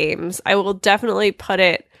favorite games. I will definitely put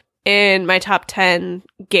it in my top 10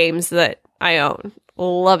 games that I own.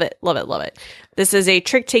 Love it, love it, love it. This is a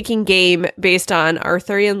trick-taking game based on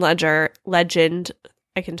Arthurian legend.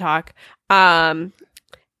 I can talk. And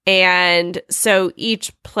so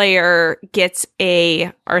each player gets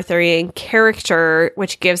a Arthurian character,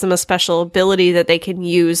 which gives them a special ability that they can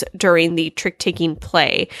use during the trick-taking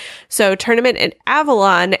play. So Tournament at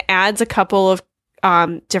Avalon adds a couple of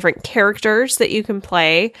different characters that you can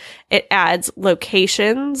play. It adds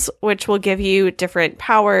locations, which will give you different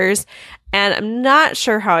powers. And I'm not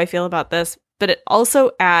sure how I feel about this, but it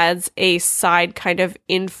also adds a side kind of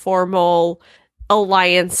informal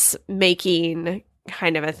alliance making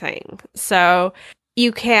kind of a thing. So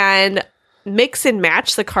you can mix and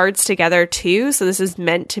match the cards together too. So this is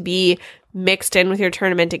meant to be mixed in with your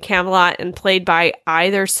Tournament at Camelot and played by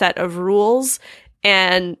either set of rules.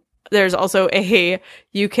 And there's also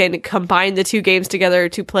you can combine the two games together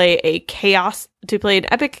to play an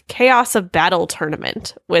epic Chaos of Battle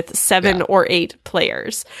tournament with 7 or 8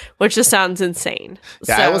 players, which just sounds insane.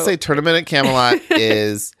 Yeah, so I will say Tournament at Camelot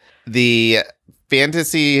is the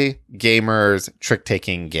fantasy gamers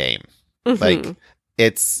trick-taking game. Mm-hmm. Like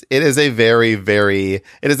it is a very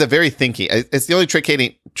thinky. It's the only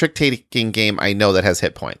trick-taking game I know that has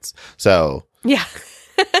hit points. So yeah.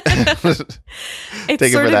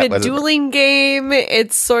 It's sort of a dueling game.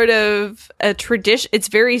 It's sort of a tradition. It's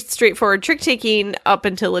very straightforward trick-taking up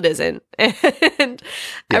until it isn't. And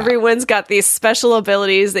everyone's got these special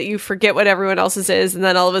abilities that you forget what everyone else's is. And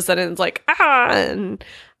then all of a sudden it's like, and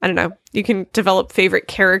I don't know. You can develop favorite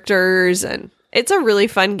characters and it's a really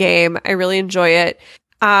fun game. I really enjoy it.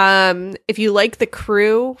 If you like The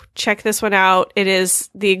Crew, check this one out. It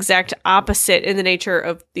is the exact opposite in the nature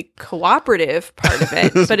of the cooperative part of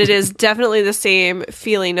it, but it is definitely the same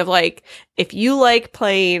feeling of like, if you like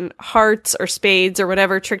playing hearts or spades or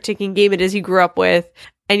whatever trick-taking game it is you grew up with,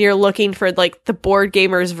 and you're looking for like the board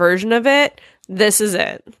gamers version of it, this is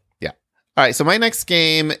it. Yeah. All right. So my next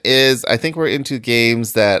game is, I think we're into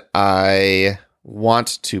games that I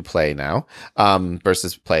want to play now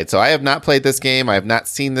versus played. So I have not played this game. I have not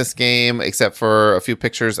seen this game except for a few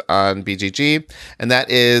pictures on BGG, and that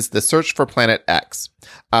is The Search for Planet X.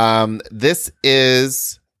 This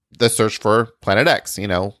is The Search for Planet X. You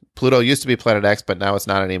know, Pluto used to be Planet X, but now it's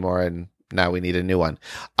not anymore, and now we need a new one.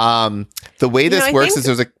 The way this works is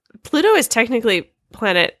there's Pluto is technically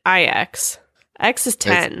Planet IX. X is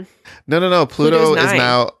 10. No. Pluto is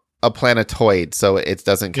now a planetoid, so it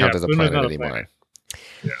doesn't count as a planet anymore.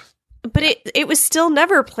 Yeah. But it was still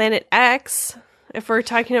never Planet X, if we're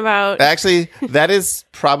talking about... Actually, that is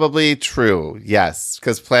probably true, yes,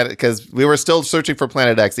 because we were still searching for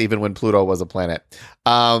Planet X even when Pluto was a planet.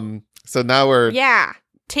 So now we're... Yeah,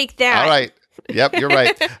 take that. All right. Yep, you're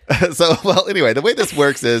right. So, well, anyway, the way this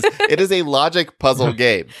works is it is a logic puzzle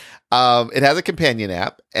game. It has a companion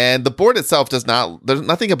app, and the board itself there's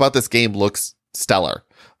nothing about this game looks stellar.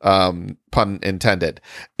 Pun intended.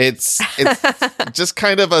 It's just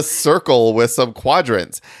kind of a circle with some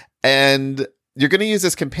quadrants, and you're going to use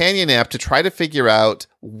this companion app to try to figure out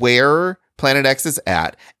where Planet X is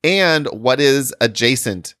at and what is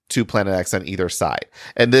adjacent to Planet X on either side.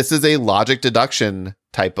 And this is a logic deduction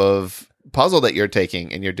type of puzzle that you're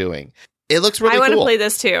taking and you're doing. It looks really cool. I want to play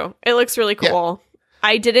this too. It looks really cool.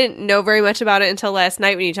 I didn't know very much about it until last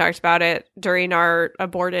night when you talked about it during our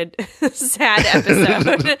aborted sad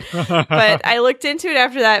episode. But I looked into it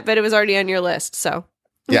after that, but it was already on your list, so.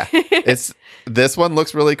 Yeah, this one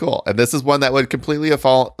looks really cool, and this is one that would completely have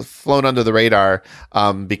flown under the radar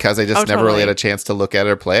because I just never really had a chance to look at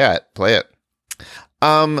it or play it.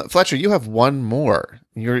 Fletcher, you have one more.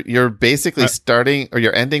 You're basically starting, or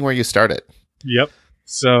you're ending where you started. Yep.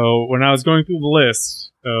 So when I was going through the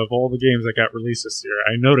list of all the games that got released this year,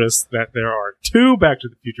 I noticed that there are 2 Back to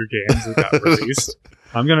the Future games that got released.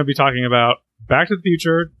 I'm going to be talking about Back to the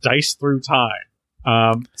Future Dice Through Time.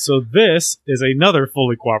 So this is another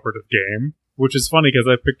fully cooperative game, which is funny because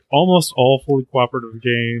I picked almost all fully cooperative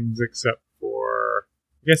games except for,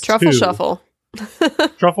 I guess, Truffle 2. Shuffle.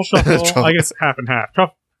 Truffle Shuffle, I guess half and half.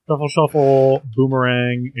 Truffle Shuffle,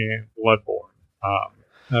 Boomerang, and Bloodborne.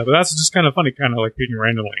 But that's just kind of funny, kind of like picking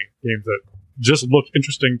randomly games that just look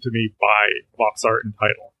interesting to me by box art and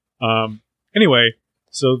title. Anyway,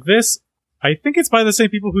 so this, I think it's by the same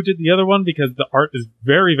people who did the other one because the art is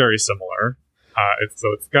very, very similar.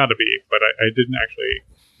 So it's got to be, but I didn't actually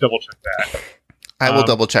double check that. I will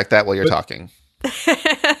double check that while you're talking.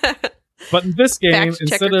 But in this game,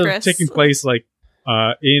 instead of Chris. taking place like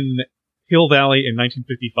in Hill Valley in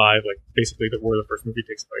 1955, like basically where the first movie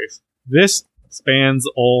takes place, this spans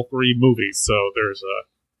all 3 movies. So there's a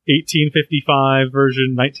 1855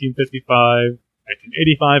 version, 1955,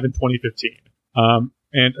 1985, and 2015.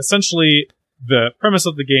 And essentially, the premise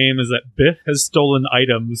of the game is that Biff has stolen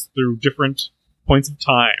items through different points of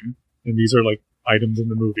time, and these are like items in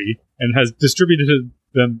the movie, and has distributed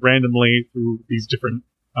them randomly through these different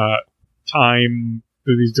time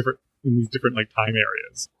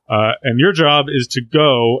areas. And your job is to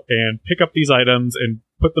go and pick up these items and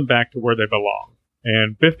put them back to where they belong.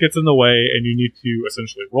 And Biff gets in the way, and you need to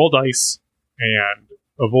essentially roll dice and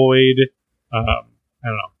avoid,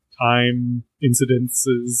 time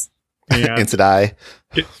incidences. And Incidai.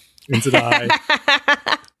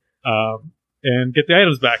 And get the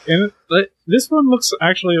items back. And this one looks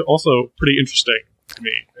actually also pretty interesting to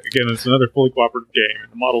me. Again, it's another fully cooperative game,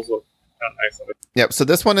 and the models look kind of nice. Yep. So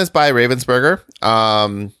this one is by Ravensburger.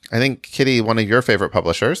 I think, Kitty, one of your favorite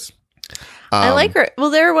publishers. I like her.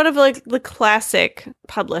 Well, they're one of like the classic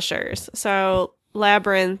publishers. So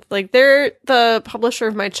Labyrinth, like they're the publisher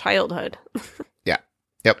of my childhood.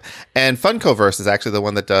 Yep. And Funkoverse is actually the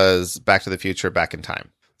one that does Back to the Future Back in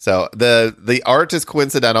Time. So the art is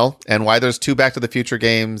coincidental, and why there's 2 Back to the Future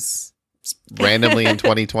games randomly in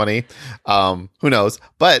 2020, who knows?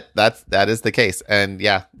 But that is the case. And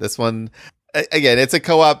yeah, this one, again, it's a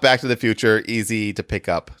co-op Back to the Future, easy to pick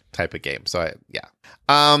up type of game. So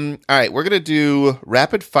all right, we're going to do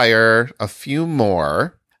rapid fire a few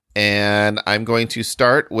more, and I'm going to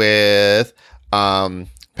start with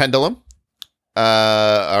Pendulum.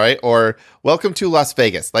 All right, or Welcome to Las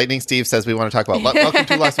Vegas. Lightning Steve says we want to talk about Welcome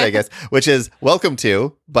to Las Vegas, which is Welcome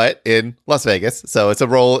to, but in Las Vegas. So it's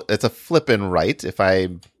a flip and right, if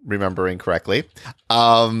I'm remembering correctly.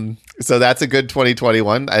 So that's a good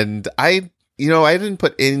 2021, and I didn't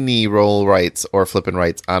put any roll rights or flip and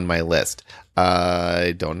rights on my list.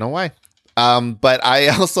 I don't know why. But I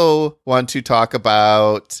also want to talk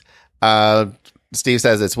about. Steve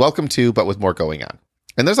says it's Welcome to, but with more going on.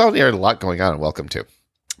 And there's already a lot going on in Welcome to.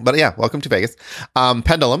 But yeah, Welcome to Vegas.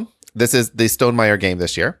 Pendulum. This is the Stonemaier game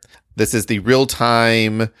this year. This is the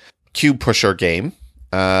real-time cube pusher game,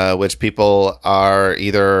 which people are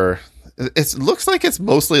either... It looks like it's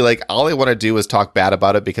mostly like all I want to do is talk bad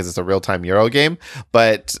about it because it's a real-time Euro game.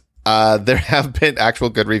 But there have been actual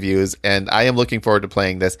good reviews, and I am looking forward to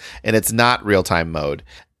playing this. And it's not real-time mode,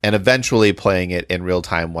 and eventually playing it in real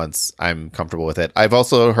time once I'm comfortable with it. I've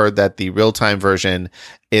also heard that the real-time version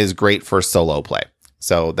is great for solo play.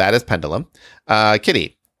 So that is Pendulum.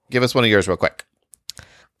 Kitty, give us one of yours real quick.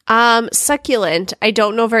 Succulent. I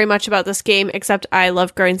don't know very much about this game, except I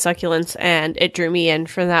love growing succulents, and it drew me in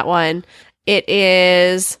for that one. It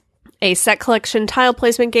is a set collection tile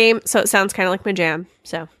placement game, so it sounds kind of like my jam.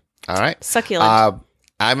 So, all right. Succulent.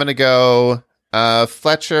 I'm going to go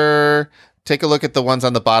Fletcher. Take a look at the ones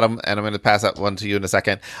on the bottom, and I'm going to pass that one to you in a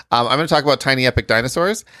second. I'm going to talk about Tiny Epic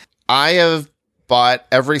Dinosaurs. I have bought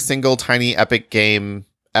every single Tiny Epic game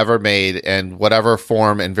ever made in whatever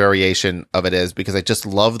form and variation of it is, because I just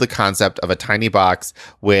love the concept of a tiny box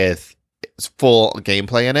with full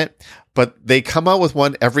gameplay in it. But they come out with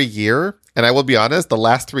one every year, and I will be honest, the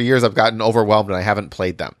last 3 years I've gotten overwhelmed and I haven't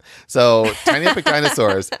played them. So Tiny Epic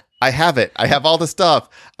Dinosaurs, I have it. I have all the stuff.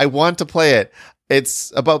 I want to play it.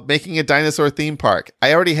 It's about making a dinosaur theme park.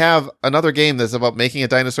 I already have another game that's about making a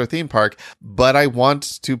dinosaur theme park, but I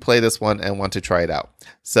want to play this one and want to try it out.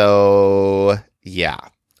 So Yeah.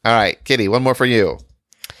 All right, Kitty, one more for you.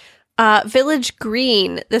 Village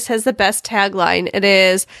Green. This has the best tagline. It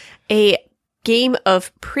is a game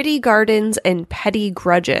of pretty gardens and petty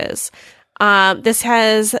grudges. This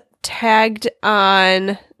has tagged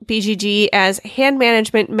on BGG as hand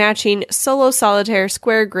management, matching, solo solitaire,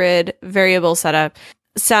 square grid, variable setup.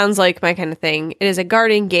 Sounds like my kind of thing. It is a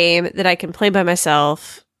garden game that I can play by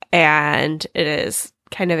myself, and it is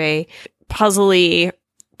kind of a puzzly,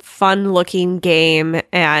 fun-looking game,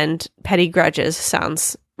 and petty grudges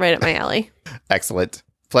sounds right up my alley. Excellent.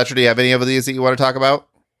 Fletcher, do you have any of these that you want to talk about?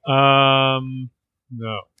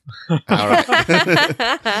 No. All right.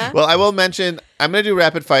 Well, I will mention, I'm going to do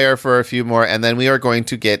rapid fire for a few more, and then we are going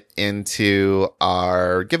to get into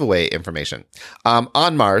our giveaway information.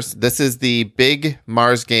 On Mars, this is the big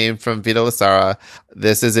Mars game from Vita Lasara.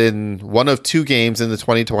 This is in one of two games in the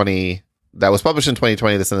 2020 that was published in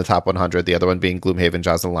 2020. This in the top 100, the other one being Gloomhaven,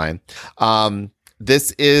 Jaws of the Lion.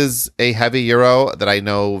 This is a heavy Euro that I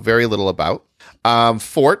know very little about.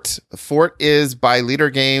 Fort is by Leader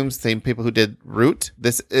Games, same people who did Root.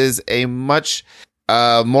 This is a much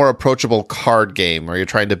more approachable card game where you're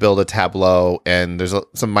trying to build a tableau, and there's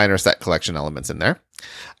some minor set collection elements in there.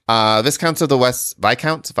 Viscounts of the West,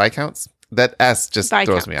 Viscounts. That S just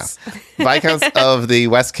throws me off. Viscounts of the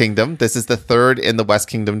West Kingdom. This is the third in the West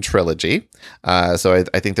Kingdom trilogy. So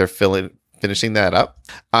I think they're finishing that up.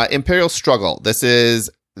 Imperial Struggle. This is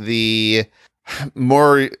the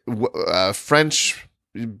more French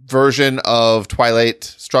version of Twilight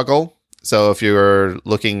Struggle. So if you're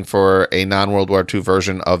looking for a non-World War II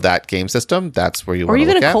version of that game system, that's where you want to look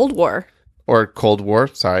at. Or even a Cold War. Or Cold War,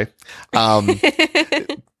 sorry.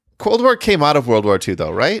 Cold War came out of World War II,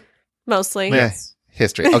 though, right? Mostly. Yes.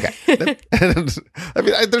 History. Okay. I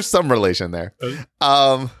mean, there's some relation there.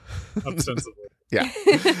 Ostensibly. Yeah.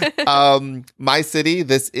 My City,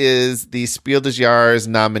 this is the Spiel des Jahres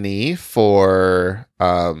nominee for,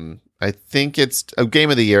 I think it's a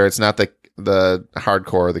Game of the Year. It's not the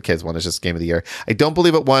hardcore, the kids one. It's just Game of the Year. I don't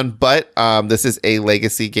believe it won, but this is a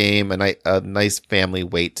legacy game, a nice family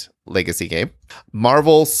weight legacy game.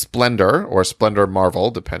 Marvel Splendor, or Splendor Marvel,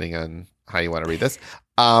 depending on how you want to read this.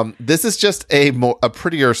 This is just a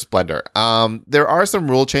prettier Splendor. There are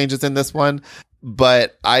some rule changes in this one,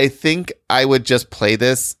 but I think I would just play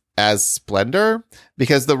this as Splendor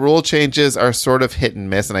because the rule changes are sort of hit and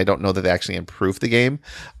miss, and I don't know that they actually improve the game.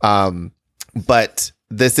 But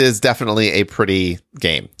this is definitely a pretty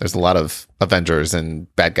game. There's a lot of Avengers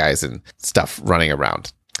and bad guys and stuff running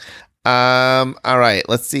around. All right,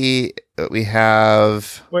 let's see what we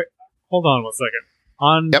have. Wait, hold on 1 second.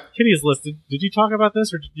 On Kitty's list, did you talk about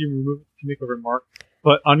this, or did you remove it to make a remark?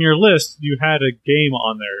 But on your list, you had a game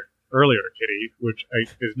on there earlier, Kitty, which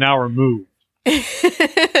is now removed.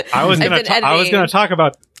 I was going to talk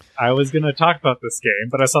about this game,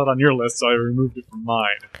 but I saw it on your list, so I removed it from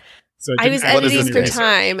mine. So I was editing for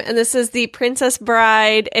time, and this is the Princess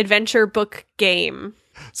Bride adventure book game.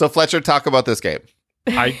 So Fletcher, talk about this game.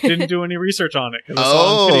 I didn't do any research on it because I saw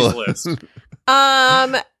it on Kitty's list.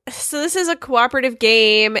 So this is a cooperative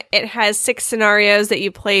game. It has 6 scenarios that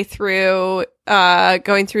you play through,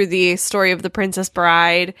 going through the story of the Princess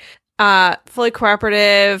Bride. Fully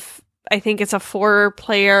cooperative. I think it's a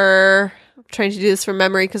 4-player. I'm trying to do this from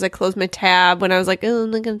memory because I closed my tab when I was like, oh,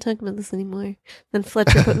 I'm not going to talk about this anymore. Then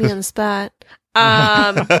Fletcher put me on the spot.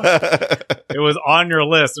 It was on your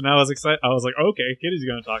list, and I was excited. I was like, okay, Kitty's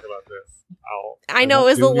going to talk about this. I know it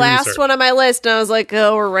was the last one on my list, and I was like,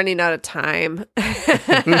 oh, we're running out of time.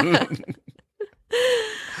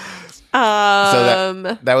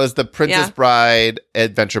 So that was the Princess Bride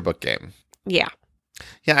adventure book game. Yeah.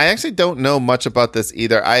 Yeah, I actually don't know much about this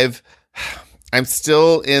either. I'm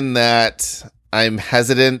still in that I'm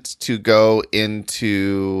hesitant to go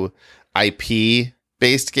into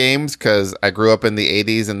IP-based games because I grew up in the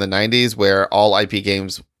 80s and the 90s where all IP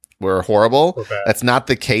games were horrible. That's not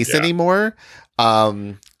the case anymore.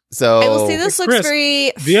 So I will say this looks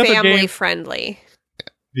very family-friendly.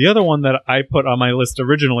 The other one that I put on my list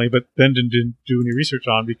originally, but then didn't do any research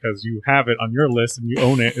on because you have it on your list and you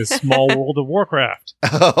own it, is Small World of Warcraft.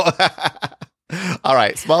 All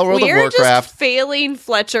right, Small World of Warcraft. We're just failing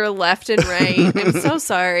Fletcher left and right. I'm so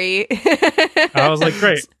sorry. I was like,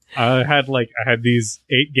 great. I had these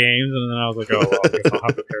 8 games, and then I was like, oh, well, I guess I'll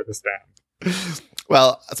have to pare this down.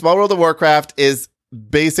 Well, Small World of Warcraft is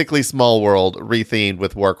basically Small World rethemed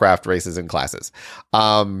with Warcraft races and classes.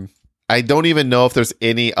 I don't even know if there's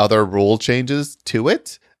any other rule changes to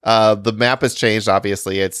it. The map has changed,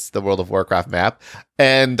 obviously. It's the World of Warcraft map.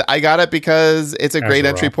 And I got it because it's a great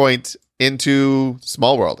entry point into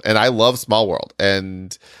Small World. And I love Small World.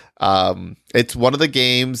 And It's one of the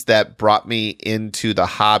games that brought me into the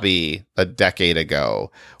hobby a decade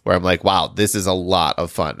ago, where I'm like, wow, this is a lot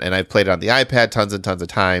of fun. And I've played it on the iPad tons and tons of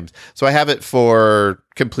times. So I have it for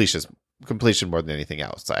completion more than anything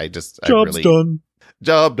else.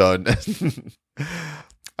 Job done.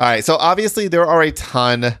 All right. So obviously there are a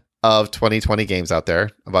ton of 2020 games out there,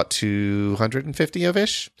 about 250 of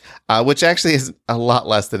ish, which actually is a lot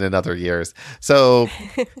less than in other years. So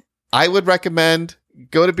I would recommend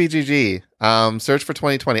go to BGG, search for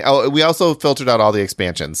 2020. Oh, we also filtered out all the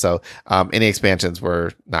expansions. So any expansions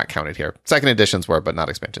were not counted here. Second editions were, but not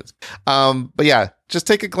expansions. But yeah, just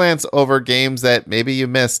take a glance over games that maybe you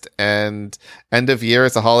missed. And end of year,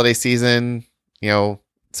 it's a holiday season,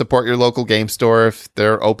 support your local game store if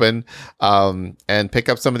they're open, and pick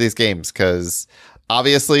up some of these games, because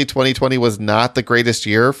obviously 2020 was not the greatest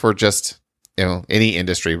year for just any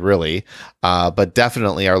industry really, but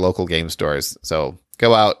definitely our local game stores. So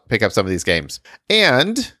go out, pick up some of these games.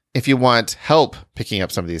 And if you want help picking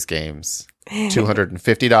up some of these games,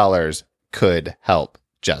 $250 could help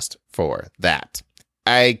just for that.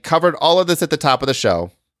 I covered all of this at the top of the show,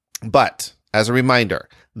 but as a reminder,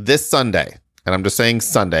 this Sunday, and I'm just saying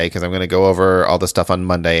Sunday because I'm going to go over all the stuff on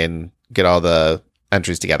Monday and get all the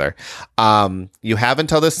entries together. You have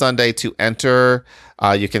until this Sunday to enter.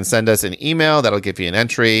 You can send us an email that'll give you an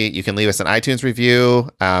entry. You can leave us an iTunes review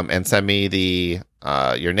and send me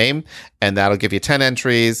your name, and that'll give you 10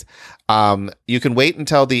 entries. You can wait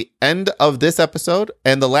until the end of this episode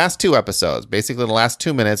and the last 2 episodes. Basically, the last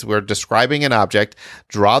 2 minutes, we're describing an object.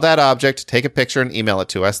 Draw that object, take a picture, and email it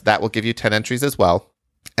to us. That will give you 10 entries as well.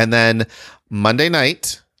 And then Monday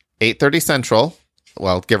night, 8:30 Central,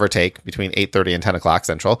 well, give or take, between 8:30 and 10 o'clock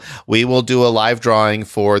Central, we will do a live drawing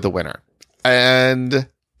for the winner. And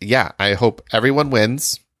yeah, I hope everyone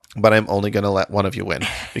wins, but I'm only going to let one of you win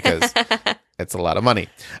because it's a lot of money.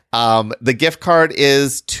 The gift card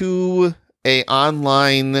is to a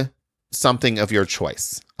online something of your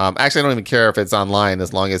choice. Actually, I don't even care if it's online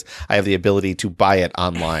as long as I have the ability to buy it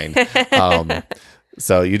online.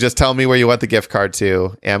 So you just tell me where you want the gift card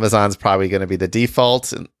to. Amazon's probably going to be the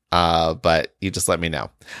default, but you just let me know.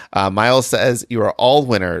 Miles says you are all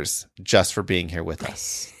winners just for being here with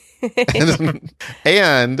us.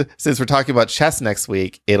 And since we're talking about chess next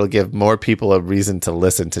week, it'll give more people a reason to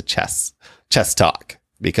listen to chess talk,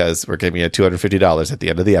 because we're giving you $250 at the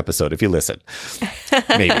end of the episode if you listen.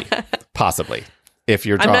 Maybe, possibly, if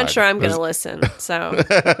you're drawing. I'm not sure I'm going to listen. So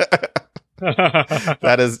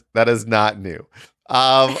that is not new.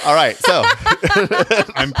 All right, so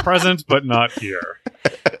I'm present but not here.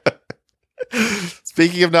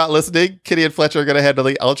 Speaking of not listening, Kitty and Fletcher are going to handle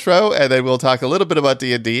the outro, and then we'll talk a little bit about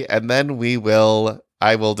D&D, and then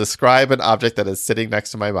I will describe an object that is sitting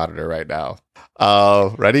next to my monitor right now.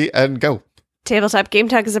 Ready and go. Tabletop Game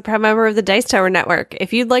Talk is a proud member of the Dice Tower Network.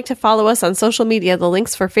 If you'd like to follow us on social media, the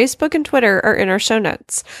links for Facebook and Twitter are in our show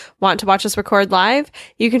notes. Want to watch us record live?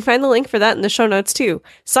 You can find the link for that in the show notes too.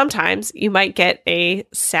 Sometimes you might get a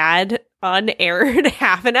sad, unaired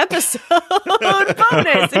half an episode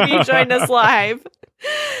bonus if you join us live.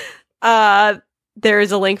 There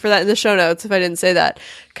is a link for that in the show notes if I didn't say that.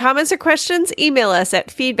 Comments or questions? Email us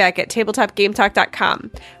at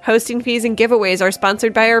feedback@tabletopgametalk.com. Hosting fees and giveaways are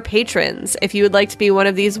sponsored by our patrons. If you would like to be one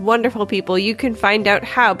of these wonderful people, you can find out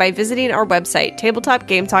how by visiting our website,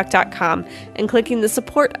 tabletopgametalk.com, and clicking the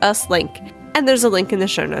Support Us link. And there's a link in the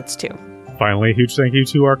show notes too. Finally, a huge thank you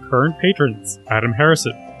to our current patrons: Adam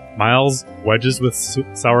Harrison, Miles, Wedges with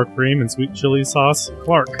Sour Cream and Sweet Chili Sauce,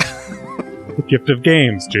 Clark, The Gift of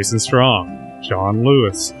Games, Jason Strong, John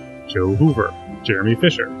Lewis, Joe Hoover, Jeremy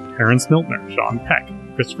Fisher, Terrence Miltner, Sean Peck,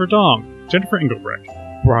 Christopher Dong, Jennifer Engelbrecht,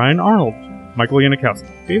 Brian Arnold, Michael Yanikowski,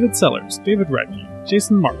 David Sellers, David Redkey,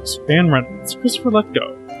 Jason Marks, Van Reynolds, Christopher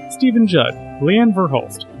Letgo, Stephen Judd, Leanne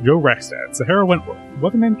Verhulst, Joe Rackstad, Sahara Wentworth,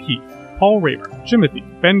 Weatherman Keith, Paul Raymer, Jimothy,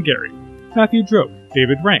 Ben Gary, Matthew Droke,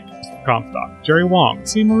 David Rank, Comstock, Jerry Wong,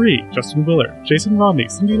 C. Marie, Justin Willard, Jason Romney,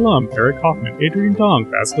 Cindy Lum, Eric Hoffman, Adrian Dong,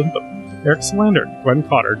 Baz Lintham, Eric Solander, Glenn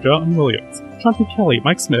Cotter, John Williams, Shanti Kelly,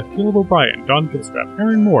 Mike Smith, Caleb O'Brien, Don Gilstrap,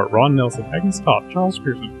 Aaron Moore, Ron Nelson, Agnes Kopp, Charles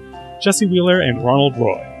Pearson, Jesse Wheeler, and Ronald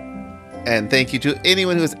Roy. And thank you to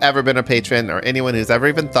anyone who's ever been a patron or anyone who's ever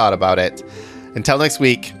even thought about it. Until next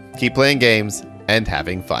week, keep playing games and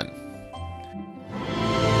having fun.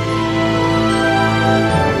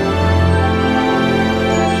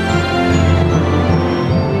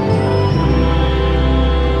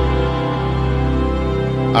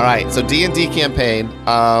 All right, so D&D campaign.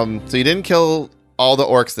 So you didn't kill all the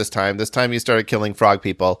orcs this time. This time you started killing frog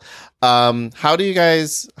people. How do you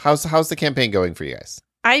guys? How's the campaign going for you guys?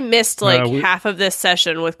 I missed like we- half of this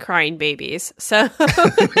session with crying babies. So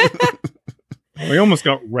We almost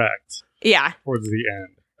got wrecked yeah, towards the end.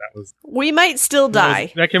 That was we might still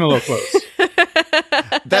die. That came a little close.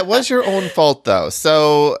 That was your own fault, though.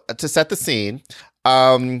 So, to set the scene,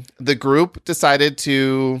 the group decided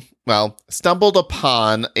to, stumbled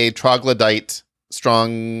upon a troglodyte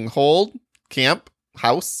stronghold, camp,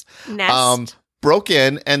 house, Nest. broke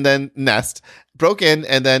in and then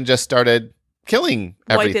just started killing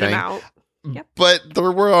Wiping them everything. out. Yep. But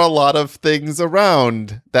there were a lot of things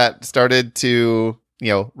around that started to,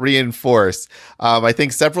 reinforce. I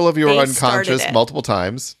think several of you were They unconscious started it. multiple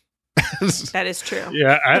times. That is true.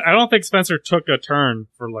 Yeah, I don't think Spencer took a turn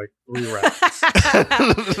for like 3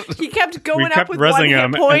 rounds. He kept going kept up with one rezzing hit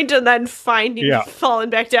him, point and then finding Yeah. falling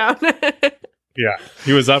back down. Yeah,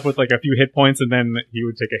 he was up with like a few hit points, and then he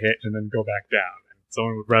would take a hit and then go back down. And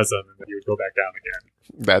someone would res him, and then he would go back down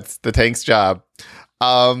again. That's the tank's job.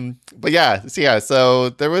 But yeah, so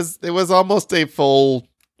it was almost a full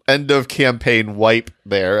end of campaign wipe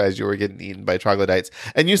there as you were getting eaten by troglodytes,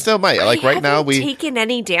 and you still might. Like right now, we taken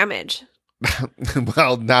any damage.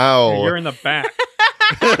 well now Hey, you're in the back,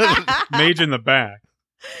 mage in the back,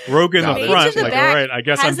 rogue in No, the Mage front. in the Like, back all right, I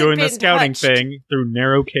guess I'm hasn't doing the been scouting touched. thing through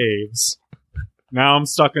narrow caves. Now I'm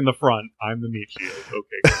stuck in the front. I'm the meat shield.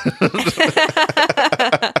 Okay.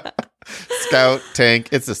 scout tank.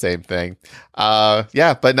 It's the same thing.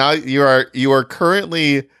 But now you are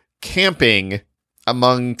currently camping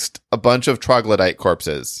amongst a bunch of troglodyte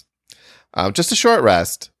corpses. Just a short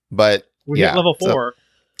rest, but We yeah, hit level 4.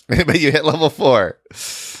 but you hit level 4.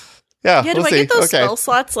 Yeah, Yeah, do we'll I see. get those Okay. spell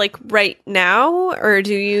slots like right now, or are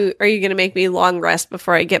you going to make me long rest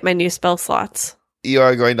before I get my new spell slots? You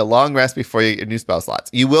are going to long rest before your new spell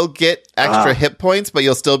slots. You will get extra hit points, but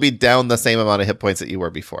you'll still be down the same amount of hit points that you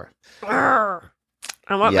were before. Arrgh.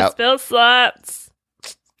 I want my Yep. spell slots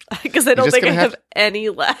because I don't just think I gonna have any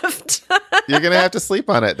left. You're going to have to sleep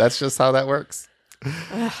on it. That's just how that works.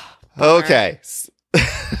 Ugh, Okay.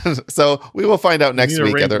 So we will find out next Need a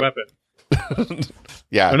week. ranged Either, weapon.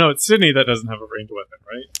 yeah. Oh no, it's Sydney that doesn't have a ranged weapon,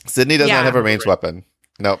 right? Sydney does Yeah. not have a ranged weapon.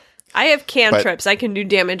 Nope. I have cantrips. I can do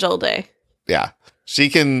damage all day. Yeah. She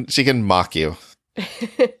can mock you.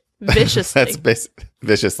 Viciously. That's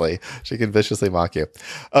viciously. She can viciously mock you.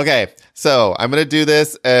 Okay, so I'm going to do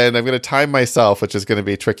this, and I'm going to time myself, which is going to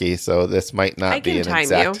be tricky. So this might I not be can an time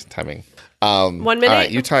exact timing. 1 minute? All right,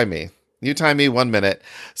 you time me. You time me 1 minute.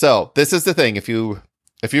 So this is the thing. If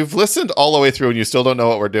you've listened all the way through and you still don't know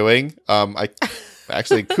what we're doing,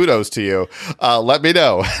 actually kudos to you. Let me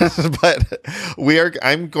know. But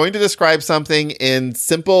I'm going to describe something in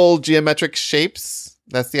simple geometric shapes.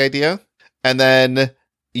 That's the idea. And then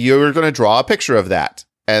you're going to draw a picture of that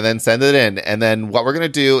and then send it in. And then what we're going to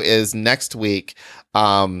do is next week,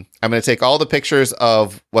 I'm going to take all the pictures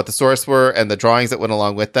of what the source were and the drawings that went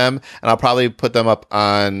along with them. And I'll probably put them up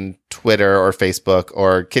on Twitter or Facebook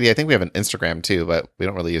or Kitty. I think we have an Instagram too, but we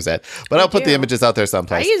don't really use that. But We I'll put the do. images out there I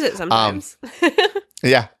someplace. use it sometimes.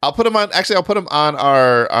 Yeah, I'll put them on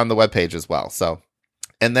on the webpage as well. So,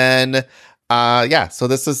 and then, so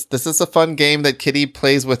this is a fun game that Kitty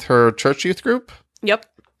plays with her church youth group. Yep.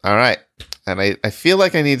 All right. And I feel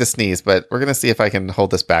like I need to sneeze, but we're going to see if I can hold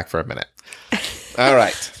this back for a minute. All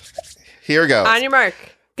right. Here goes. On your mark.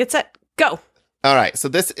 Get set. Go. All right. So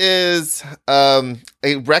this is a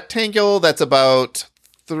rectangle that's about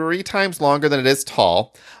 3 times longer than it is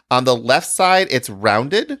tall. On the left side, it's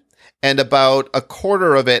rounded, and about a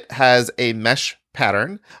quarter of it has a mesh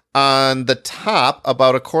pattern. On the top,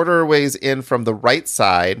 about a quarter ways in from the right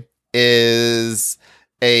side, is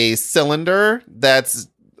a cylinder that's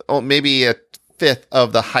maybe a fifth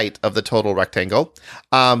of the height of the total rectangle.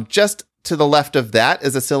 Just to the left of that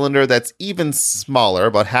is a cylinder that's even smaller,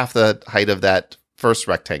 about half the height of that first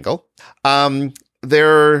rectangle.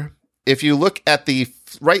 If you look at the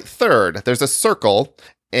right third, there's a circle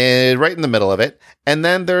right in the middle of it, and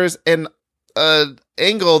then there's an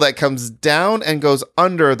angle that comes down and goes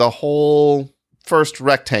under the whole first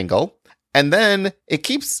rectangle. And then a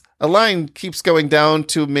line keeps going down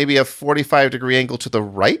to maybe a 45-degree angle to the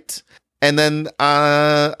right. And then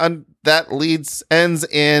that ends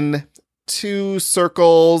in 2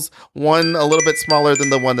 circles, one a little bit smaller than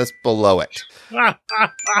the one that's below it.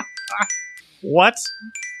 What?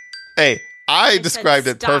 Hey, I described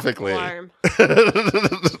said it stop perfectly. alarm.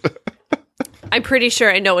 I'm pretty sure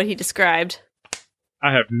I know what he described.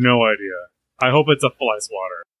 I have no idea. I hope it's a fly swatter.